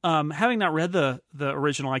some. Having not read the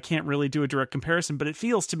original, I can't really do a direct comparison. But it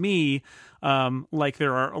feels to me like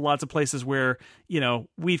there are lots of places where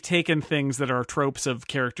we've taken things that are tropes of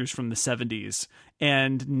characters from the 70s.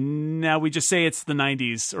 And now we just say it's the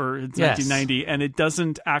 90s or it's 1990, and it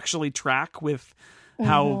doesn't actually track with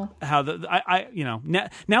how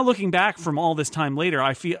now looking back from all this time later,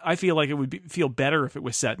 I feel like it would feel better if it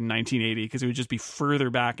was set in 1980, because it would just be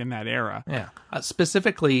further back in that era. Yeah,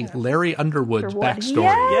 specifically Larry Underwood's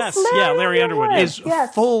backstory. Yes, Larry Underwood is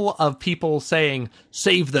full of people saying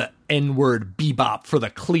 "Save the N-word bebop for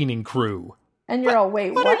the cleaning crew." And you're all,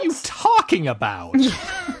 wait, what? What are you talking about?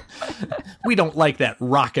 We don't like that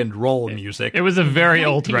rock and roll music. It was a very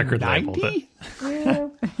old record label.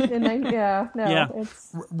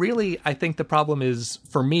 It's really, I think the problem is,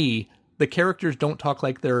 for me, the characters don't talk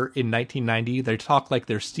like they're in 1990. They talk like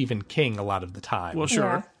they're Stephen King a lot of the time. Well,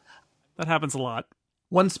 sure. That happens a lot.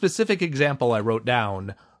 One specific example I wrote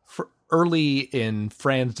down early in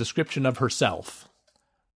Fran's description of herself.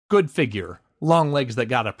 Good figure, long legs that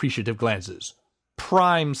got appreciative glances.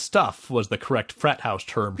 Prime stuff was the correct frat house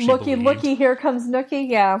term she believed. Looky, here comes Nookie,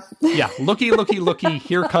 yeah. Yeah, looky,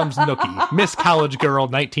 here comes Nookie. Miss College Girl,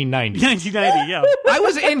 1990. 1990, yeah. I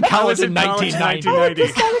was in college in 1990. I went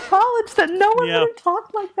to college that no one would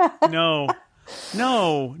talk like that. No.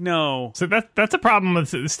 So that's a problem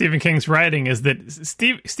with Stephen King's writing, is that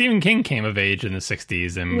Stephen King came of age in the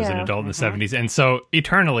 60s and was an adult in the 70s. And so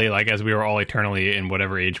eternally, like as we were all eternally in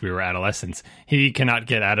whatever age we were adolescents, he cannot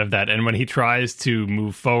get out of that. And when he tries to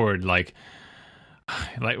move forward, like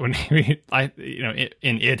when in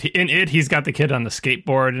it, he's got the kid on the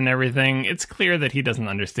skateboard and everything. It's clear that he doesn't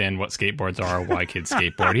understand what skateboards are or why kids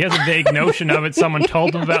skateboard. He has a vague notion of it. Someone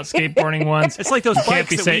told him about skateboarding once. It's like those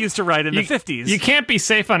bikes that we used to ride in the 50s. You can't be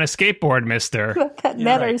safe on a skateboard, mister. That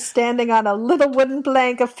Netter standing on a little wooden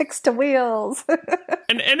plank affixed to wheels.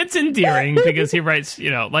 and it's endearing because he writes,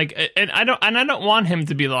 and I don't want him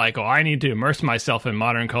to be like, oh, I need to immerse myself in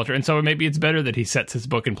modern culture. And so maybe it's better that he sets his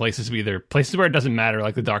book in places where it doesn't matter,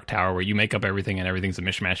 like the Dark Tower, where you make up everything and everything's a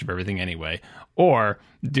mishmash of everything anyway, or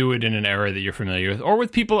do it in an era that you're familiar with, or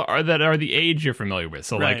with people that are the age you're familiar with.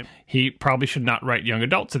 So like he probably should not write young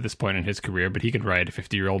adults at this point in his career, but he could write a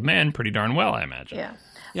 50-year-old man pretty darn well, I imagine. Yeah.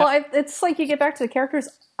 Well, it's like you get back to the characters.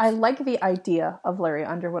 I like the idea of Larry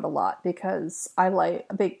Underwood a lot because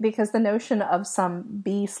the notion of some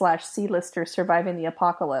B/C lister surviving the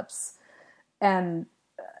apocalypse and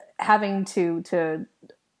having to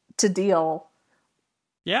deal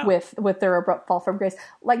with their abrupt fall from grace.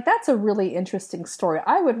 Like, that's a really interesting story.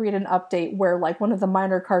 I would read an update where like one of the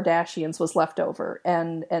minor Kardashians was left over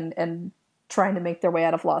and trying to make their way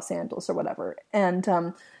out of Los Angeles or whatever. And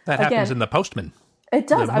that happens in The Postman. It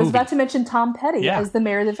does. I was about to mention Tom Petty as the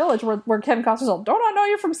mayor of the village, where Kevin Costner's all, "Don't I know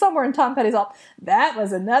you from somewhere?" And Tom Petty's all, "That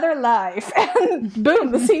was another life." And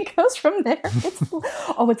boom, the scene goes from there.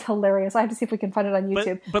 It's hilarious. I have to see if we can find it on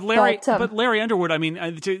YouTube. But Larry Underwood, I mean,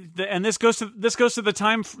 and this goes to the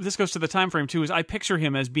time frame too. Is I picture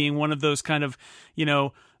him as being one of those kind of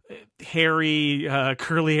hairy,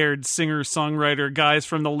 curly-haired singer-songwriter guys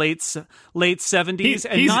from the late 70s.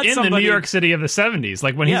 He's not in somebody... the New York City of the 70s.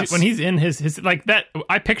 Like when he's in his like that.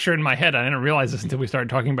 I picture in my head. I didn't realize this until we started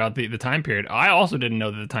talking about the time period. I also didn't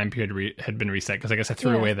know that the time period had been reset because I guess I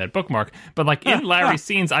threw away that bookmark. But like in Larry's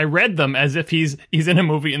scenes, I read them as if he's in a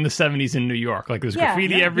movie in the 70s in New York. Like there's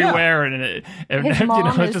graffiti everywhere, and his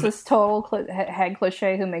mom is this total head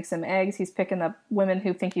cliche who makes him eggs. He's picking up women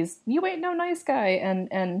who think you ain't no nice guy,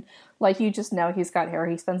 and like you just know he's got hair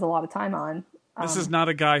he spends a lot of time on. This is not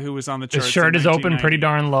a guy who was on the charts. His shirt in is open 1990. pretty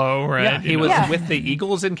darn low, right? Yeah, he You know? was with the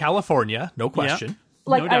Eagles in California, no question.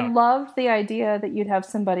 Like, No I doubt. love the idea that you'd have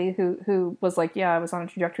somebody who was like, yeah, I was on a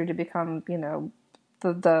trajectory to become,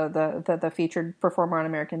 the featured performer on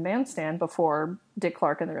American Bandstand before Dick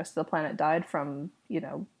Clark and the rest of the planet died from,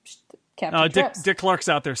 Captain Trips. Dick Clark's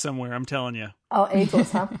out there somewhere, I'm telling you. Oh,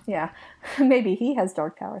 ageless, huh? Yeah. Maybe he has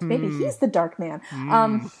dark powers. Maybe he's the dark man.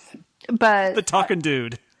 But The talking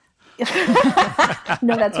dude.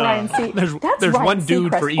 no, that's Ryan Seacrest. There's Ryan one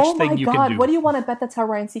dude Seacrest. for each oh thing my you God, can do. what do you want to bet that's how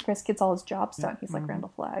Ryan Seacrest gets all his jobs done? He's like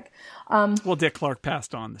Randall Flagg. Well, Dick Clark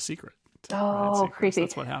passed on the secret. to Ryan Oh, Seacrest. creepy.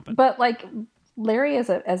 That's what happened. But like Larry as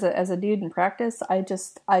a dude in practice, I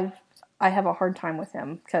have a hard time with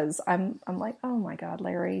him because I'm like, oh my God,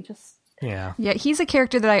 Larry, just Yeah. Yeah, he's a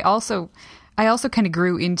character that I also kind of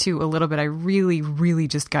grew into a little bit. I really, really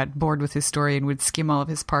just got bored with his story and would skim all of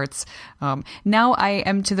his parts. Now I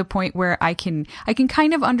am to the point where I can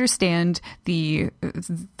kind of understand the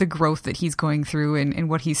growth that he's going through and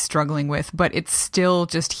what he's struggling with, but he still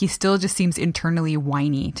just seems internally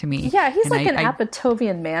whiny to me. yeah, he's And like an I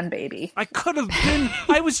Apatovian man baby. I could have been.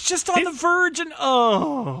 I was just on the verge, and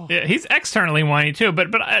Yeah, he's externally whiny too,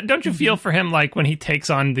 but don't you feel for him like when he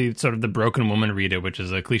takes on the sort of the broken woman Rita, which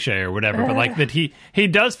is a cliche or whatever, but like that he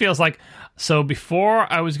does feels like, so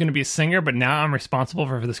before I was going to be a singer, but now I'm responsible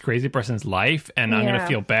for this crazy person's life, and I'm going to Yeah.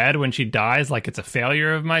 feel bad when she dies, like it's a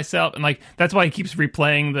failure of myself, and like that's why he keeps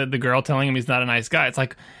replaying the girl telling him he's not a nice guy. It's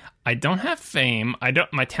like, I don't have fame,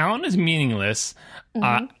 my talent is meaningless.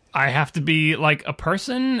 I have to be like a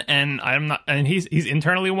person, and I'm not. And he's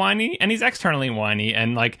internally whiny, and he's externally whiny,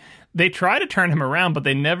 and like they try to turn him around, but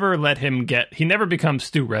they never let him get. He never becomes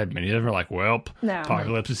Stu Redman. He's never like, "Welp, No.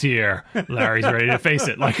 apocalypse is here. Larry's ready to face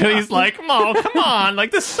it." Like he's like, "Oh, come on!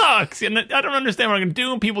 Like this sucks, and I don't understand what I'm gonna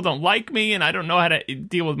do. And people don't like me, and I don't know how to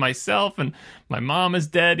deal with myself. And my mom is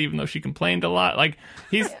dead, even though she complained a lot. Like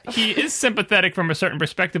he is sympathetic from a certain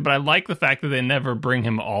perspective, but I like the fact that they never bring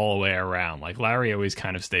him all the way around. Like Larry always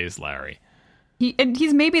kind of stays Larry.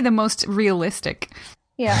 He's maybe the most realistic.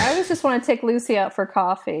 Yeah, I always just want to take Lucy out for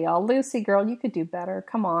coffee. Oh, Lucy, girl, you could do better.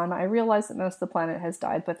 Come on. I realize that most of the planet has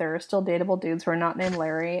died, but there are still dateable dudes who are not named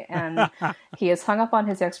Larry, and he is hung up on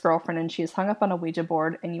his ex-girlfriend, and she is hung up on a Ouija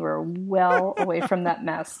board, and you are well away from that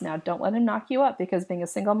mess. Now, don't let him knock you up, because being a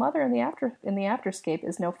single mother in the afterscape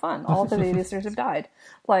is no fun. All of the babysitters have died.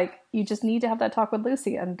 Like, you just need to have that talk with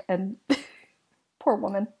Lucy, and poor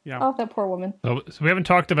woman. Yeah. Oh, that poor woman. So we haven't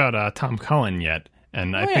talked about Tom Cullen yet.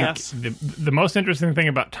 And I think yes. the most interesting thing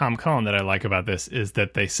about Tom Cullen that I like about this is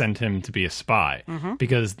that they sent him to be a spy.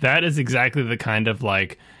 Because that is exactly the kind of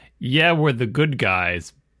like, yeah, we're the good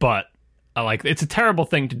guys, but like it's a terrible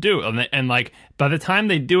thing to do. And like by the time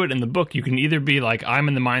they do it in the book, you can either be like, I'm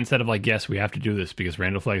in the mindset of like, yes, we have to do this because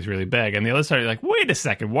Randall Flagg's really big. And the other side, you're like, wait a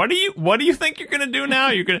second, what do you think you're gonna do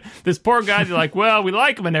now? This poor guy, you're like, well, we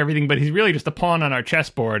like him and everything, but he's really just a pawn on our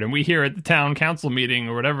chessboard. And we here at the town council meeting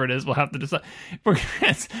or whatever it is, we'll have to decide.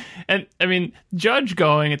 And I mean, Judge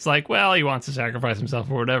going, it's like, well, he wants to sacrifice himself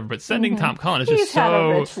or whatever. But sending Tom Cullen is just He's had a so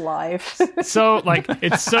rich life. so like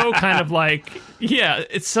it's so kind of like, yeah,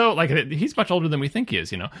 it's so like he's much older than we think he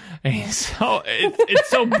is, and he's so it's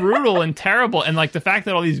so brutal and terrible, and like the fact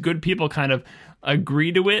that all these good people kind of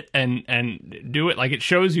agree to it and do it, like it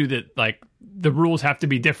shows you that like the rules have to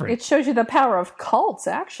be different. It shows you the power of cults,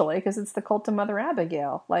 actually, because it's the cult of Mother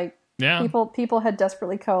Abigail. Like, Yeah. people had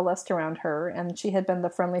desperately coalesced around her, and she had been the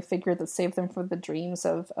friendly figure that saved them from the dreams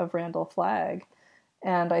of Randall Flagg.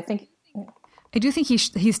 And I think I do think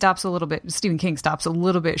he stops a little bit. Stephen King stops a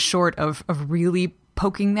little bit short of really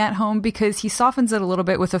poking that home, because he softens it a little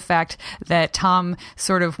bit with the fact that Tom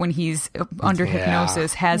sort of, when he's under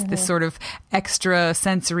hypnosis, has this sort of extra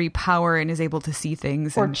sensory power and is able to see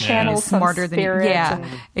things or and channel is some smarter than spirit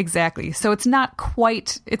exactly. So it's not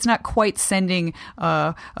quite sending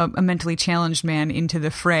a mentally challenged man into the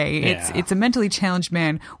fray. It's a mentally challenged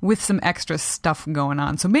man with some extra stuff going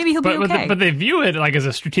on. So maybe he'll be okay. But they view it like as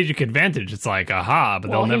a strategic advantage. It's like, aha, but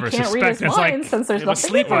well, they'll never he can't suspect. read his It's mind like since there's a nothing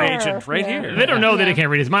sleeper there. agent right Yeah. here. they don't know that he can't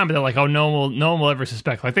read his mind, but they're like, oh, no one will ever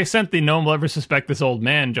suspect. Like they sent the no one will ever suspect this old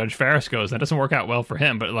man, Judge Ferris goes. That doesn't work out well for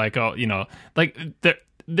him. But like, oh, like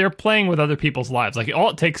they're playing with other people's lives. Like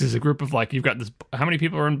all it takes is a group of like, you've got this, how many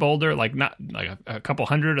people are in Boulder? Like not like a couple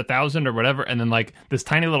hundred, 1,000 or whatever. And then like this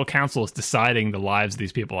tiny little council is deciding the lives of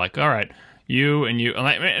these people. Like, all right, you and you.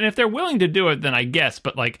 And if they're willing to do it, then I guess.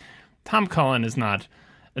 But like Tom Cullen is not,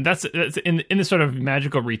 that's in this sort of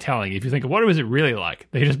magical retelling. If you think of what was it really like,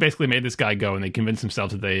 they just basically made this guy go and they convinced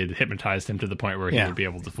themselves that they had hypnotized him to the point where he would be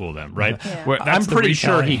able to fool them, right? Yeah. Where, I'm pretty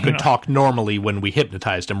sure he could talk normally when we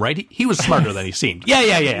hypnotized him, right? He was smarter than he seemed. Yeah.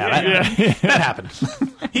 That happened.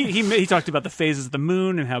 He talked about the phases of the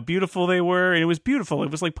moon and how beautiful they were, and it was beautiful.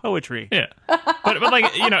 It was like poetry. Yeah, but like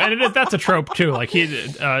and that's a trope too. Like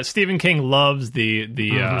Stephen King loves the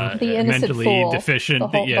mentally fool.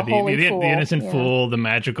 deficient, the innocent fool, the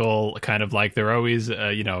magical kind of like they're always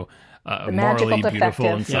morally beautiful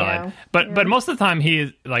inside. But most of the time he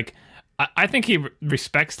is like. I think he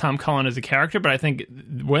respects Tom Cullen as a character, but I think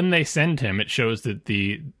when they send him, it shows that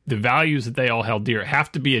the values that they all held dear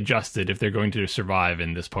have to be adjusted if they're going to survive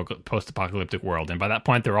in this post-apocalyptic world. And by that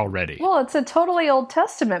point, they're all ready. Well, it's a totally Old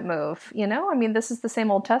Testament move, I mean, this is the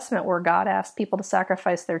same Old Testament where God asked people to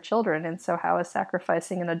sacrifice their children. And so how is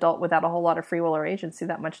sacrificing an adult without a whole lot of free will or agency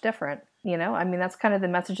that much different? I mean, that's kind of the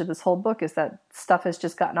message of this whole book is that stuff has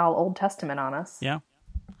just gotten all Old Testament on us. Yeah.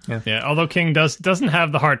 Yeah, although King doesn't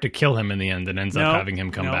have the heart to kill him in the end and ends up having him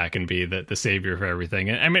come back and be the savior for everything.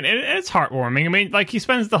 And I mean, it's heartwarming. I mean, like he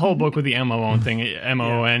spends the whole book with the MON thing,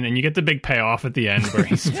 MON, and you get the big payoff at the end where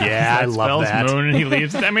he I love that. Moon and he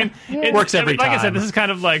leaves. I mean, it works every time. Like I said, this is kind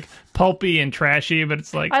of like pulpy and trashy, but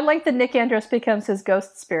it's like I like that Nick Andros becomes his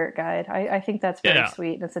ghost spirit guide. I think that's very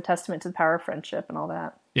sweet, and it's a testament to the power of friendship and all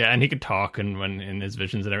that. Yeah, and he could talk and when in his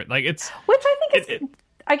visions and everything. Like which I think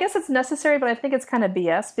I guess it's necessary, but I think it's kind of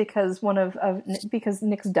BS because because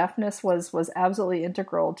Nick's deafness was absolutely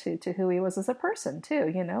integral to who he was as a person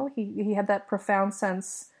too. He had that profound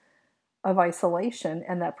sense of isolation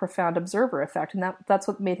and that profound observer effect, and that's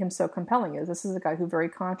what made him so compelling. This is a guy who very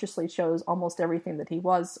consciously chose almost everything that he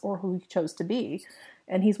was or who he chose to be,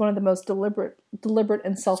 and he's one of the most deliberate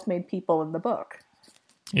and self-made people in the book.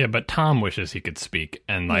 Yeah, but Tom wishes he could speak,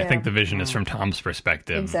 and I think the vision is from Tom's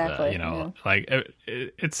perspective. Exactly. Like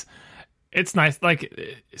it's nice. Like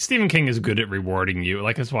Stephen King is good at rewarding you.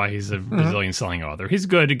 Like that's why he's a bazillion-selling author. He's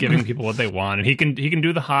good at giving people what they want, and he can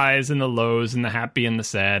do the highs and the lows and the happy and the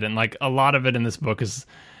sad. And like a lot of it in this book is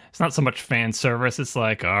it's not so much fan service. It's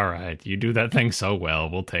like, all right, you do that thing so well,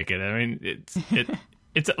 we'll take it. I mean,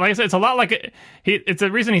 It's like I said, it's a lot like it's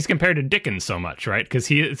a reason he's compared to Dickens so much, right?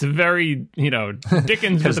 Because it's a very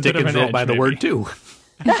Dickens with a bit of an edge, by the word too.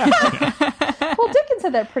 Well,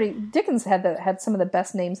 Dickens had some of the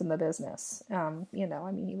best names in the business. I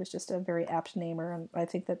mean, he was just a very apt namer, and I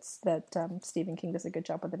think that Stephen King does a good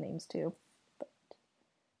job with the names too.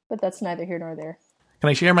 But that's neither here nor there. Can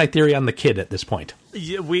I share my theory on the kid at this point?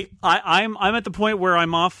 Yeah, I'm at the point where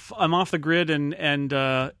I'm off the grid and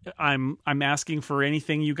I'm asking for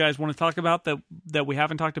anything you guys want to talk about that we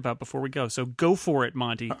haven't talked about before we go. So go for it,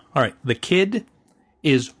 Monty. All right, the kid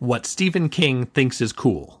is what Stephen King thinks is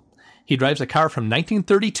cool. He drives a car from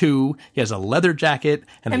 1932. He has a leather jacket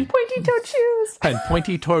and pointy-toed shoes. And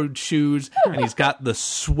pointy-toed shoes, and he's got the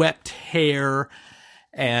swept hair.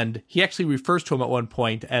 And he actually refers to him at one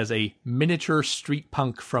point as a miniature street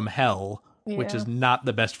punk from hell, which is not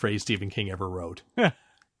the best phrase Stephen King ever wrote.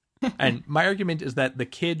 And my argument is that the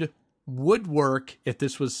kid would work if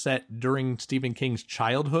this was set during Stephen King's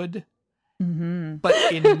childhood. Mm-hmm. But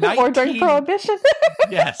in or during Prohibition.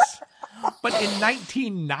 Yes. But in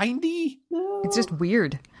 1990? It's just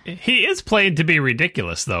weird. He is played to be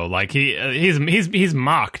ridiculous, though. Like he's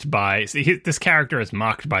mocked by this character is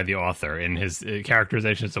mocked by the author in his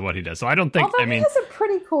characterizations of what he does. So I don't think. Although he has a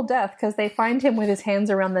pretty cool death because they find him with his hands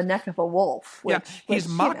around the neck of a wolf. He's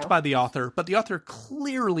mocked by the author, but the author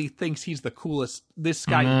clearly thinks he's the coolest. This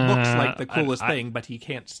guy looks like the coolest thing, but he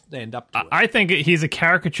can't stand up to it. I think he's a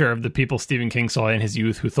caricature of the people Stephen King saw in his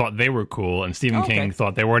youth who thought they were cool, and Stephen King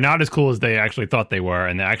thought they were not as cool as they actually thought they were,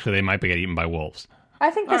 and they might get eaten by wolves. I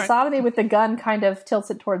think the sodomy with the gun kind of tilts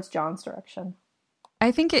it towards John's direction. I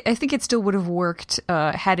think it still would have worked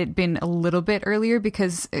had it been a little bit earlier,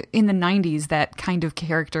 because in the 90s that kind of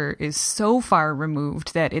character is so far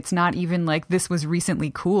removed that it's not even like this was recently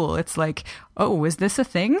cool. It's like, oh, is this a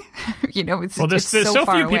thing? There's so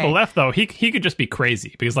few people left though. He could just be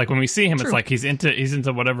crazy, because like when we see him, it's like he's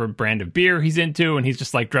into whatever brand of beer he's into, and he's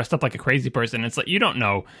just like dressed up like a crazy person. It's like you don't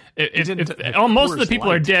know if most of the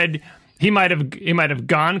people are dead. He might have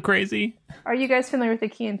gone crazy. Are you guys familiar with the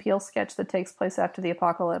Key and Peele sketch that takes place after the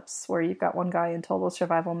apocalypse, where you've got one guy in total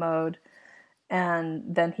survival mode, and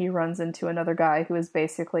then he runs into another guy who is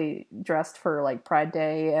basically dressed for like Pride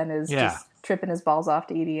Day and is just tripping his balls off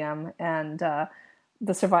to EDM, and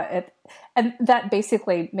and that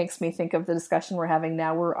basically makes me think of the discussion we're having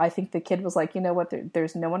now, where I think the kid was like, you know what,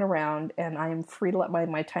 there's no one around, and I am free to let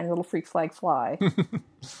my tiny little freak flag fly,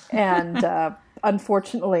 and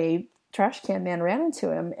unfortunately, trash can man ran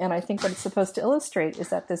into him. And I think what it's supposed to illustrate is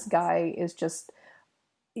that this guy is just,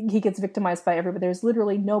 he gets victimized by everybody. There's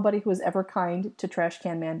literally nobody who is ever kind to trash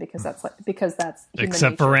can man because that's human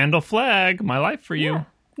except nature. for Randall Flagg, my life for you.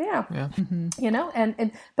 Yeah. You know,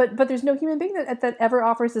 but there's no human being that ever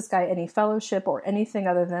offers this guy any fellowship or anything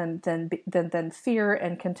other than fear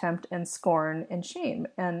and contempt and scorn and shame.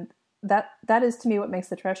 And that is to me what makes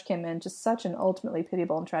the trash can man just such an ultimately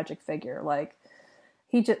pitiable and tragic figure. Like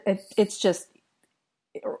it's just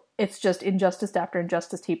injustice after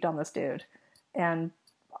injustice heaped on this dude. And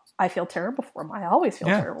I feel terrible for him. I always feel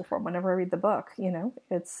terrible for him whenever I read the book. You know,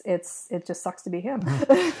 it just sucks to be him.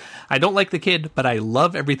 I don't like the kid, but I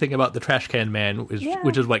love everything about the trash can man,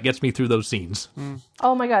 which is what gets me through those scenes.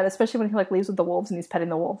 Oh my god! Especially when he like leaves with the wolves and he's petting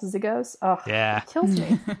the wolves as he goes. Oh, it kills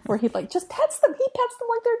me. Where he like just pets them. He pets them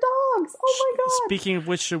like they're dogs. Oh my god! Speaking of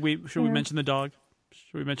which, should we mention the dog?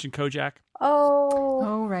 Should we mention Kojak?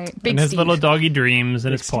 Oh, right. Big and his little doggy dreams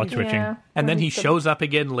and his paw Steve. twitching. Yeah. And then he shows up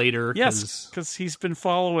again later. Yes, because he's been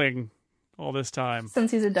following all this time. Since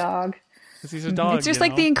he's a dog. Because he's a dog. It's just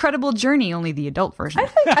like The Incredible Journey, only the adult version.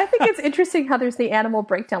 I think it's interesting how there's the animal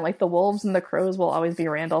breakdown. Like the wolves and the crows will always be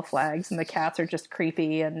Randall Flaggs, and the cats are just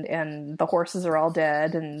creepy, and the horses are all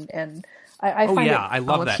dead, and I find I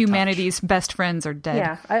love that. Humanity's best friends are dead.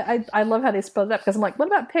 Yeah, I love how they split it up because I'm like, what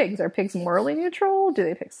about pigs? Are pigs morally neutral? Do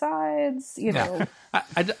they pick sides? You know,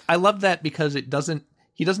 I love that because he doesn't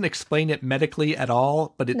explain it medically at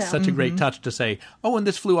all, but it's such a great touch to say, oh, and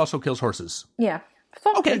this flu also kills horses. Yeah.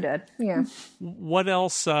 Okay. Dead. Yeah. What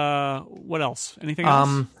else? Anything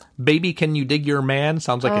else? Baby, Can You Dig Your Man?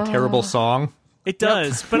 Sounds like a terrible song. It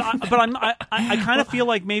does, but I kind of feel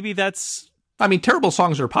like maybe that's. I mean, terrible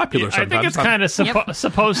songs are popular sometimes. I think it's kind of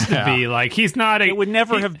supposed to be. Like, he's not It would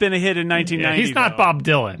never have been a hit in 1990. He's not Bob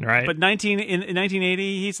Dylan, right? But in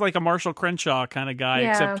 1980, he's like a Marshall Crenshaw kind of guy,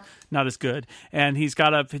 except not as good. And he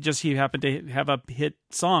happened to have a hit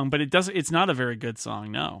song, but it's not a very good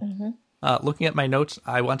song, no. Mm-hmm. Looking at my notes,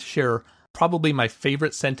 I want to share probably my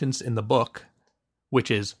favorite sentence in the book,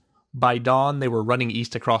 which is, by dawn, they were running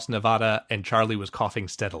east across Nevada, and Charlie was coughing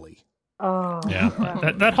steadily. Oh,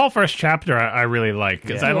 yeah. That whole first chapter I really like,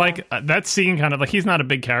 because I like that scene. Kind of like, he's not a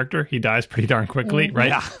big character, he dies pretty darn quickly, right?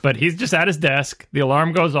 Yeah. But he's just at his desk, the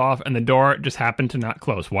alarm goes off, and the door just happened to not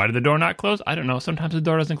close. Why did the door not close? I don't know. Sometimes the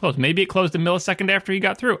door doesn't close. Maybe it closed a millisecond after he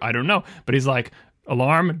got through. I don't know. But he's like,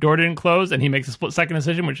 alarm, door didn't close, and he makes a split-second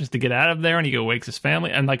decision, which is to get out of there, and he wakes his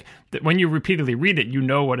family. And like, when you repeatedly read it, you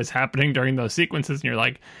know what is happening during those sequences, and you're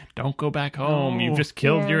like, don't go back home. You've just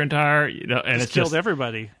killed your entire, and it's killed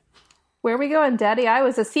everybody. Where are we going, Daddy? I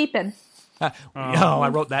was a seepin'. I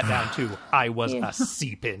wrote that down too. I was a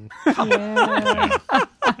seepin'.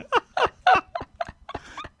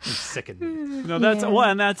 It's sickening. No, that's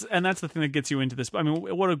and that's the thing that gets you into this. I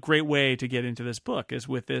mean, what a great way to get into this book is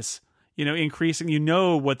with this, increasing. You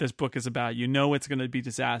know what this book is about. You know it's going to be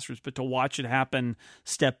disastrous, but to watch it happen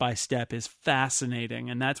step by step is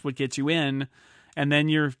fascinating, and that's what gets you in. And then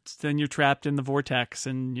you're trapped in the vortex,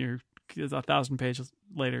 and you're 1,000 pages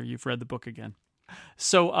later, you've read the book again.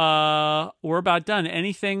 So we're about done.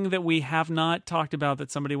 Anything that we have not talked about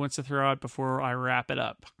that somebody wants to throw out before I wrap it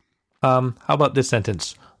up? How about this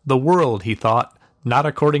sentence? The world, he thought, not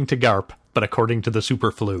according to Garp, but according to the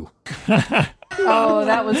super flu. Oh,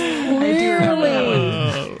 that was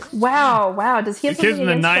clearly... Wow. Does he have the kids in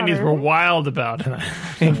the 90s were wild about it.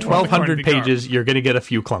 In 1,200 pages, you're going to get a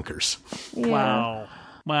few clunkers. Yeah.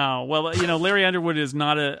 Wow. Well, Larry Underwood is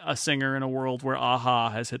not a singer in a world where a-ha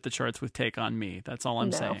has hit the charts with Take On Me. That's all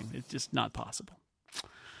I'm saying. It's just not possible.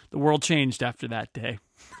 The world changed after that day.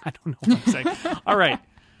 I don't know what I'm saying. All right.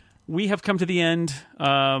 We have come to the end.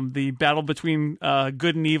 The battle between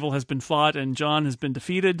good and evil has been fought, and John has been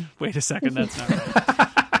defeated. Wait a second. That's not right.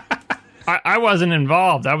 I wasn't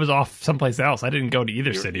involved. I was off someplace else. I didn't go to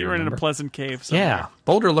either city. You were in a pleasant cave somewhere. Yeah,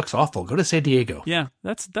 Boulder looks awful. Go to San Diego. Yeah,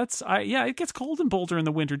 it gets cold in Boulder in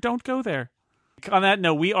the winter. Don't go there. On that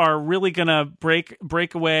note, we are really gonna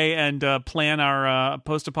break away and plan our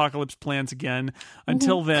post-apocalypse plans again.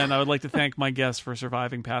 Until then, I would like to thank my guests for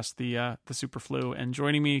surviving past the super flu and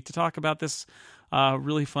joining me to talk about this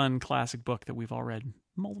really fun classic book that we've all read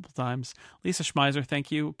multiple times. Lisa Schmeiser,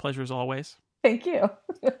 thank you. Pleasure as always. Thank you.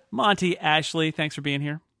 Monty, Ashley, thanks for being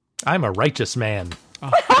here. I'm a righteous man.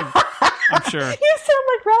 Oh, I'm sure. You sound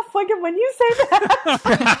like Ralph Wiggum when you say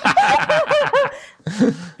that.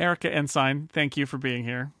 Erica Ensign, thank you for being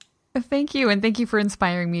here. Thank you, and thank you for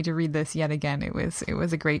inspiring me to read this yet again. It was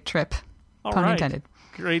a great trip. Pun intended.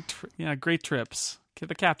 Great trips.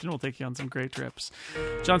 The captain will take you on some great trips.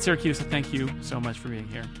 John Syracuse, thank you so much for being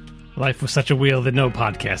here. Life was such a wheel that no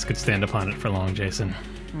podcast could stand upon it for long, Jason.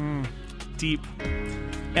 deep.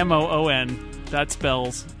 MOON. That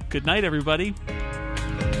spells good night, everybody.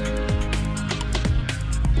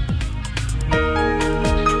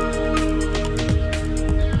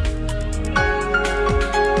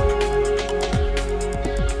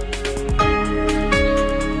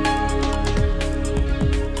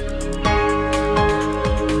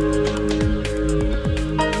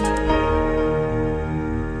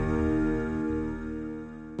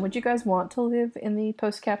 Would you guys want to live in the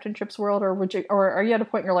post-Captain Trips world, or are you at a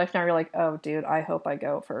point in your life now where you're like, oh, dude, I hope I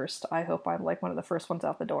go first. I hope I'm like one of the first ones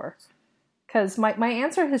out the door. Because my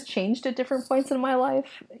answer has changed at different points in my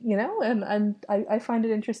life, and I find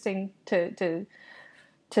it interesting to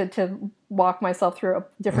walk myself through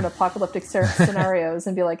different apocalyptic scenarios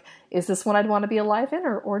and be like, is this one I'd want to be alive in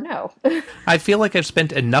or no? I feel like I've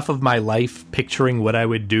spent enough of my life picturing what I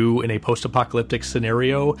would do in a post-apocalyptic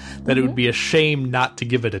scenario that it would be a shame not to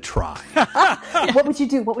give it a try. What would you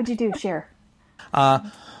do? What would you do? Share.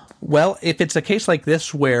 Well, if it's a case like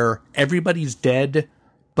this where everybody's dead,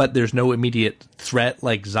 but there's no immediate threat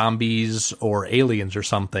like zombies or aliens or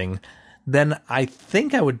something, then I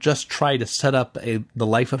think I would just try to set up the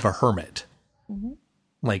life of a hermit. Mm-hmm.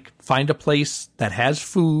 Like, find a place that has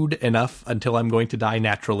food enough until I'm going to die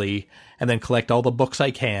naturally, and then collect all the books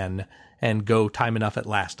I can, and go time enough at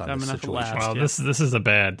last on this situation. Well, this is a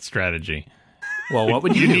bad strategy. Well, what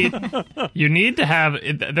would you need? You need to have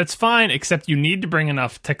that's fine, except you need to bring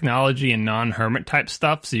enough technology and non-hermit type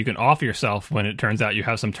stuff so you can off yourself when it turns out you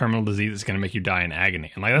have some terminal disease that's going to make you die in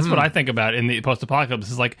agony. And like that's what I think about in the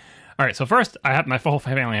post-apocalypse. Is like, all right, so first my whole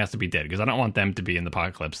family has to be dead because I don't want them to be in the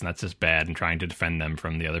apocalypse, and that's just bad. And trying to defend them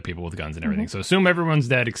from the other people with guns and everything. So assume everyone's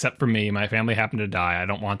dead except for me. My family happened to die. I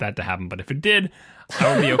don't want that to happen, but if it did,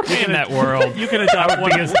 I would be okay in that world. You can adopt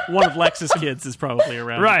one of Lex's kids is probably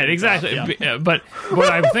around. Right, exactly. Yeah. But what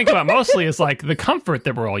I think about mostly is like the comfort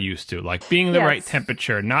that we're all used to, like being the right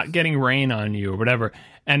temperature, not getting rain on you or whatever.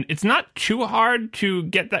 And it's not too hard to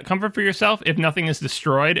get that comfort for yourself if nothing is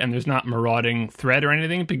destroyed and there's not marauding threat or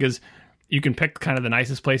anything, because you can pick kind of the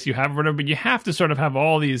nicest place you have or whatever, but you have to sort of have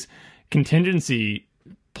all these contingency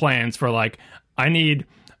plans for like, I need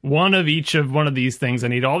one of each of one of these things. I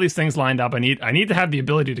need all these things lined up. I need to have the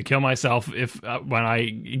ability to kill myself if when I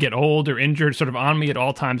get old or injured, sort of on me at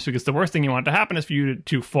all times, because the worst thing you want to happen is for you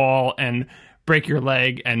to fall and break your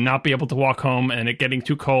leg and not be able to walk home, and it getting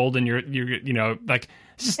too cold, and you're like,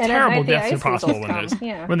 it's just terrible deaths are possible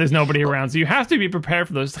when there's nobody around. So you have to be prepared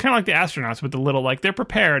for those. It's kind of like the astronauts with the little, like, they're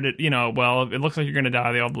prepared. Well, it looks like you're going to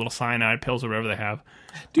die. They all have little cyanide pills or whatever they have.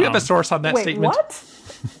 Do you have a source on that statement? What?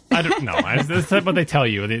 I don't know. That's what they tell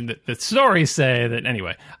you. The stories say that,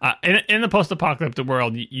 anyway, in the post-apocalyptic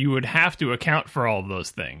world, you would have to account for all of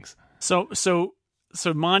those things. So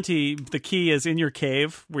Monty, the key is in your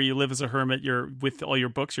cave where you live as a hermit. You're with all your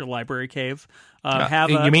books, your library cave.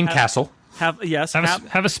 Castle? Have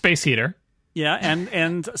a space heater. Yeah,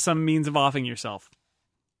 and some means of offing yourself.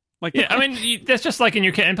 Like, yeah, I mean, that's just like in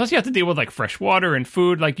your cave. And plus you have to deal with like fresh water and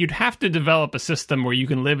food. Like, you'd have to develop a system where you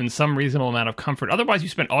can live in some reasonable amount of comfort. Otherwise you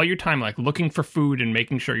spend all your time like looking for food and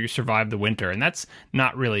making sure you survive the winter. And that's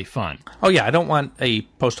not really fun. Oh yeah, I don't want a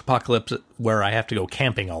post-apocalypse where I have to go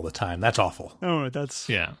camping all the time. That's awful. Oh, that's...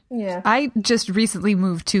 Yeah. I just recently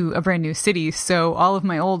moved to a brand new city, so all of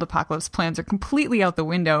my old apocalypse plans are completely out the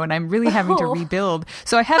window, and I'm really having to rebuild.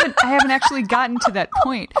 So I haven't actually gotten to that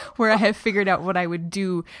point where I have figured out what I would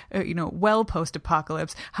do, well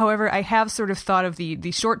post-apocalypse. However, I have sort of thought of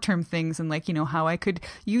the short-term things and like, how I could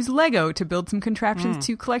use Lego to build some contraptions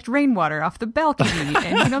to collect rainwater off the balcony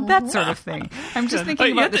and, that sort of thing. I'm just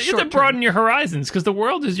thinking about the short-term. You have to broaden your horizons because the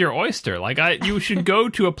world is your oyster. Like, you should go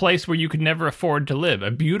to a place where you could never afford to live.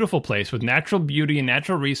 A beautiful place with natural beauty and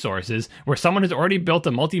natural resources where someone has already built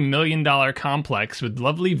a multi-million-dollar complex with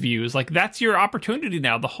lovely views. Like, that's your opportunity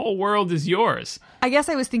now. The whole world is yours. I guess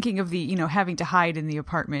I was thinking of the, having to hide in the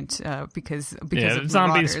apartment because of zombies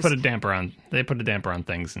marauders. put a damper on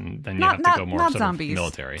things, and then you have to go more sort of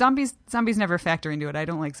military. Zombies never factor into it. I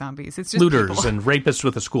don't like zombies. It's just looters people. And rapists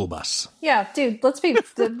with a school bus. Yeah, dude, let's be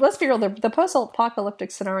real. The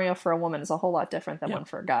post-apocalyptic scenario for a woman is a whole lot different than one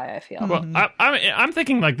for a guy, I feel. Well, I'm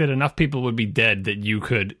thinking like that enough people would be dead that you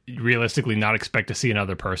could realistically not expect to see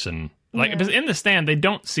another person. Like, because in the Stand, they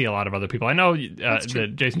don't see a lot of other people. I know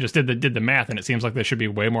that Jason just did the math, and it seems like there should be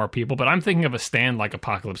way more people. But I'm thinking of a Stand like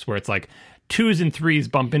apocalypse where it's like 2s and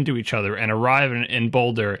 3s bump into each other and arrive in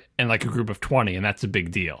Boulder in like a group of 20, and that's a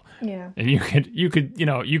big deal. Yeah, and you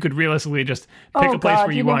could realistically just pick a place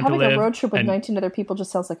where you want to live. Having a road trip with 19 other people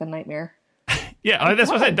just sounds like a nightmare. Yeah, that's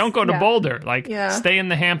what I said. Don't go to Yeah. Boulder. Like, Yeah. stay in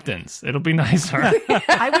the Hamptons. It'll be nicer.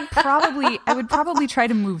 I would probably try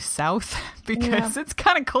to move south because it's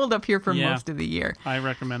kind of cold up here for Yeah. most of the year. I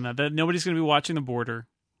recommend that. Nobody's going to be watching the border.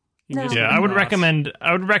 You can No. just Yeah, look I would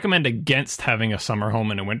across. recommend against having a summer home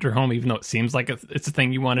and a winter home, even though it seems like it's a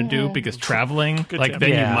thing you want to do, because traveling, like, tip. then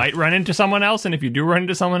Yeah. you might run into someone else, and if you do run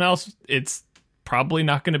into someone else, it's probably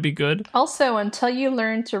not going to be good. Also, until you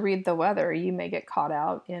learn to read the weather, you may get caught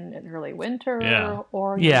out in an early winter, Yeah.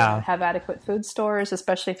 or you Yeah. don't have adequate food stores,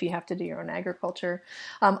 especially if you have to do your own agriculture.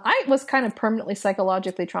 I was kind of permanently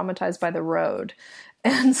psychologically traumatized by the road.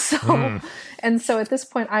 And so, at this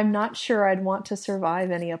point, I'm not sure I'd want to survive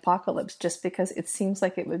any apocalypse, just because it seems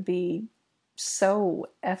like it would be so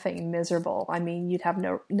effing miserable. I mean, you'd have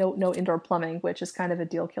no indoor plumbing, which is kind of a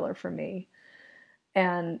deal killer for me.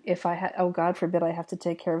 And if I had, oh God forbid, I have to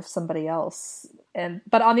take care of somebody else.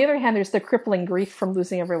 But on the other hand, there's the crippling grief from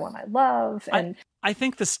losing everyone I love. And I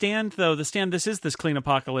think this is this clean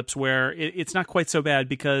apocalypse where it's not quite so bad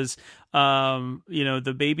because,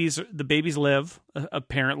 the babies live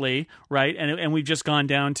apparently, right? And we've just gone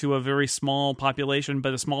down to a very small population,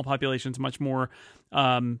 but a small population is much more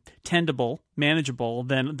manageable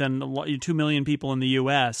than 2 million people in the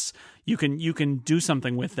U.S. You can do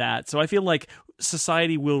something with that. So I feel like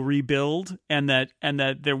society will rebuild, and that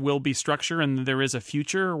there will be structure and there is a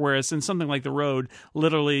future. Whereas in something like the road,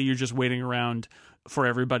 literally you're just waiting around for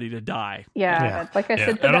everybody to die. yeah, like I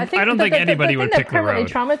said, I don't think anybody would pick the thing that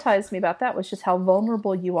permanently road. traumatized me about that was just how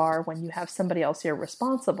vulnerable you are when you have somebody else you're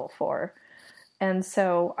responsible for. And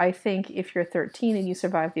so I think if you're 13 and you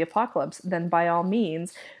survive the apocalypse, then by all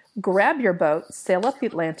means, grab your boat, sail up the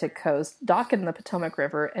Atlantic coast, dock in the Potomac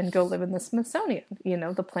River, and go live in the Smithsonian.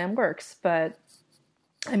 The plan works. But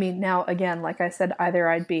I mean, now again, like I said, either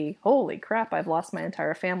I'd be, holy crap, I've lost my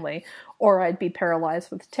entire family, or I'd be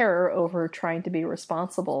paralyzed with terror over trying to be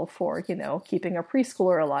responsible for, keeping a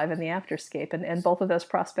preschooler alive in the afterscape. And both of those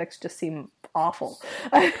prospects just seem awful.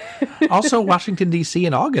 Also, Washington, D.C.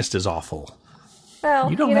 in August is awful.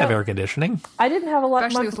 Well, You don't have air conditioning. I didn't have a lot.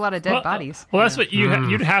 Especially with a lot of dead bodies. Well, that's what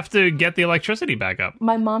you'd have to get the electricity back up.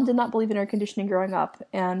 My mom did not believe in air conditioning growing up,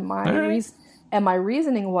 and my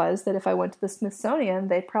reasoning was that if I went to the Smithsonian,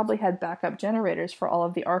 they probably had backup generators for all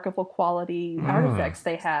of the archival quality artifacts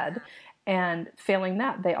they had, and failing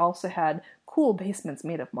that, they also had cool basements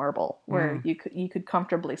made of marble where you could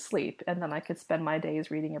comfortably sleep, and then I could spend my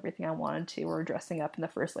days reading everything I wanted to, or dressing up in the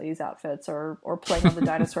first lady's outfits, or playing on the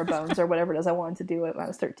dinosaur bones, or whatever it is I wanted to do when I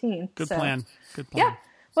was 13. Good So, plan. Yeah.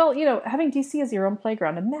 Well, having DC as your own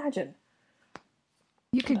playground, imagine.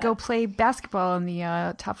 You could go play basketball on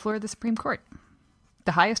the top floor of the Supreme Court,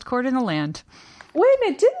 the highest court in the land. Wait a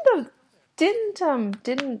minute,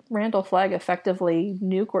 didn't Randall Flagg effectively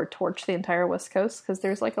nuke or torch the entire West Coast? Because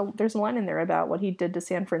there's a line in there about what he did to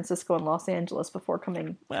San Francisco and Los Angeles before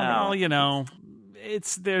coming. Well,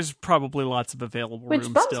 there's probably lots of available Which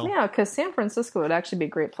room bums still. me out, because San Francisco would actually be a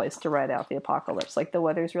great place to ride out the apocalypse. Like, the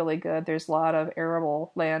weather's really good. There's a lot of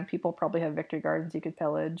arable land. People probably have victory gardens you could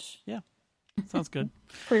pillage. Yeah, sounds good.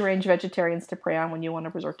 Free-range vegetarians to prey on when you want to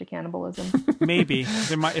resort to cannibalism. Maybe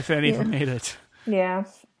there might, if any of them made it. Yeah.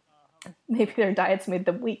 Maybe their diets made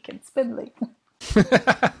them weak and spindly.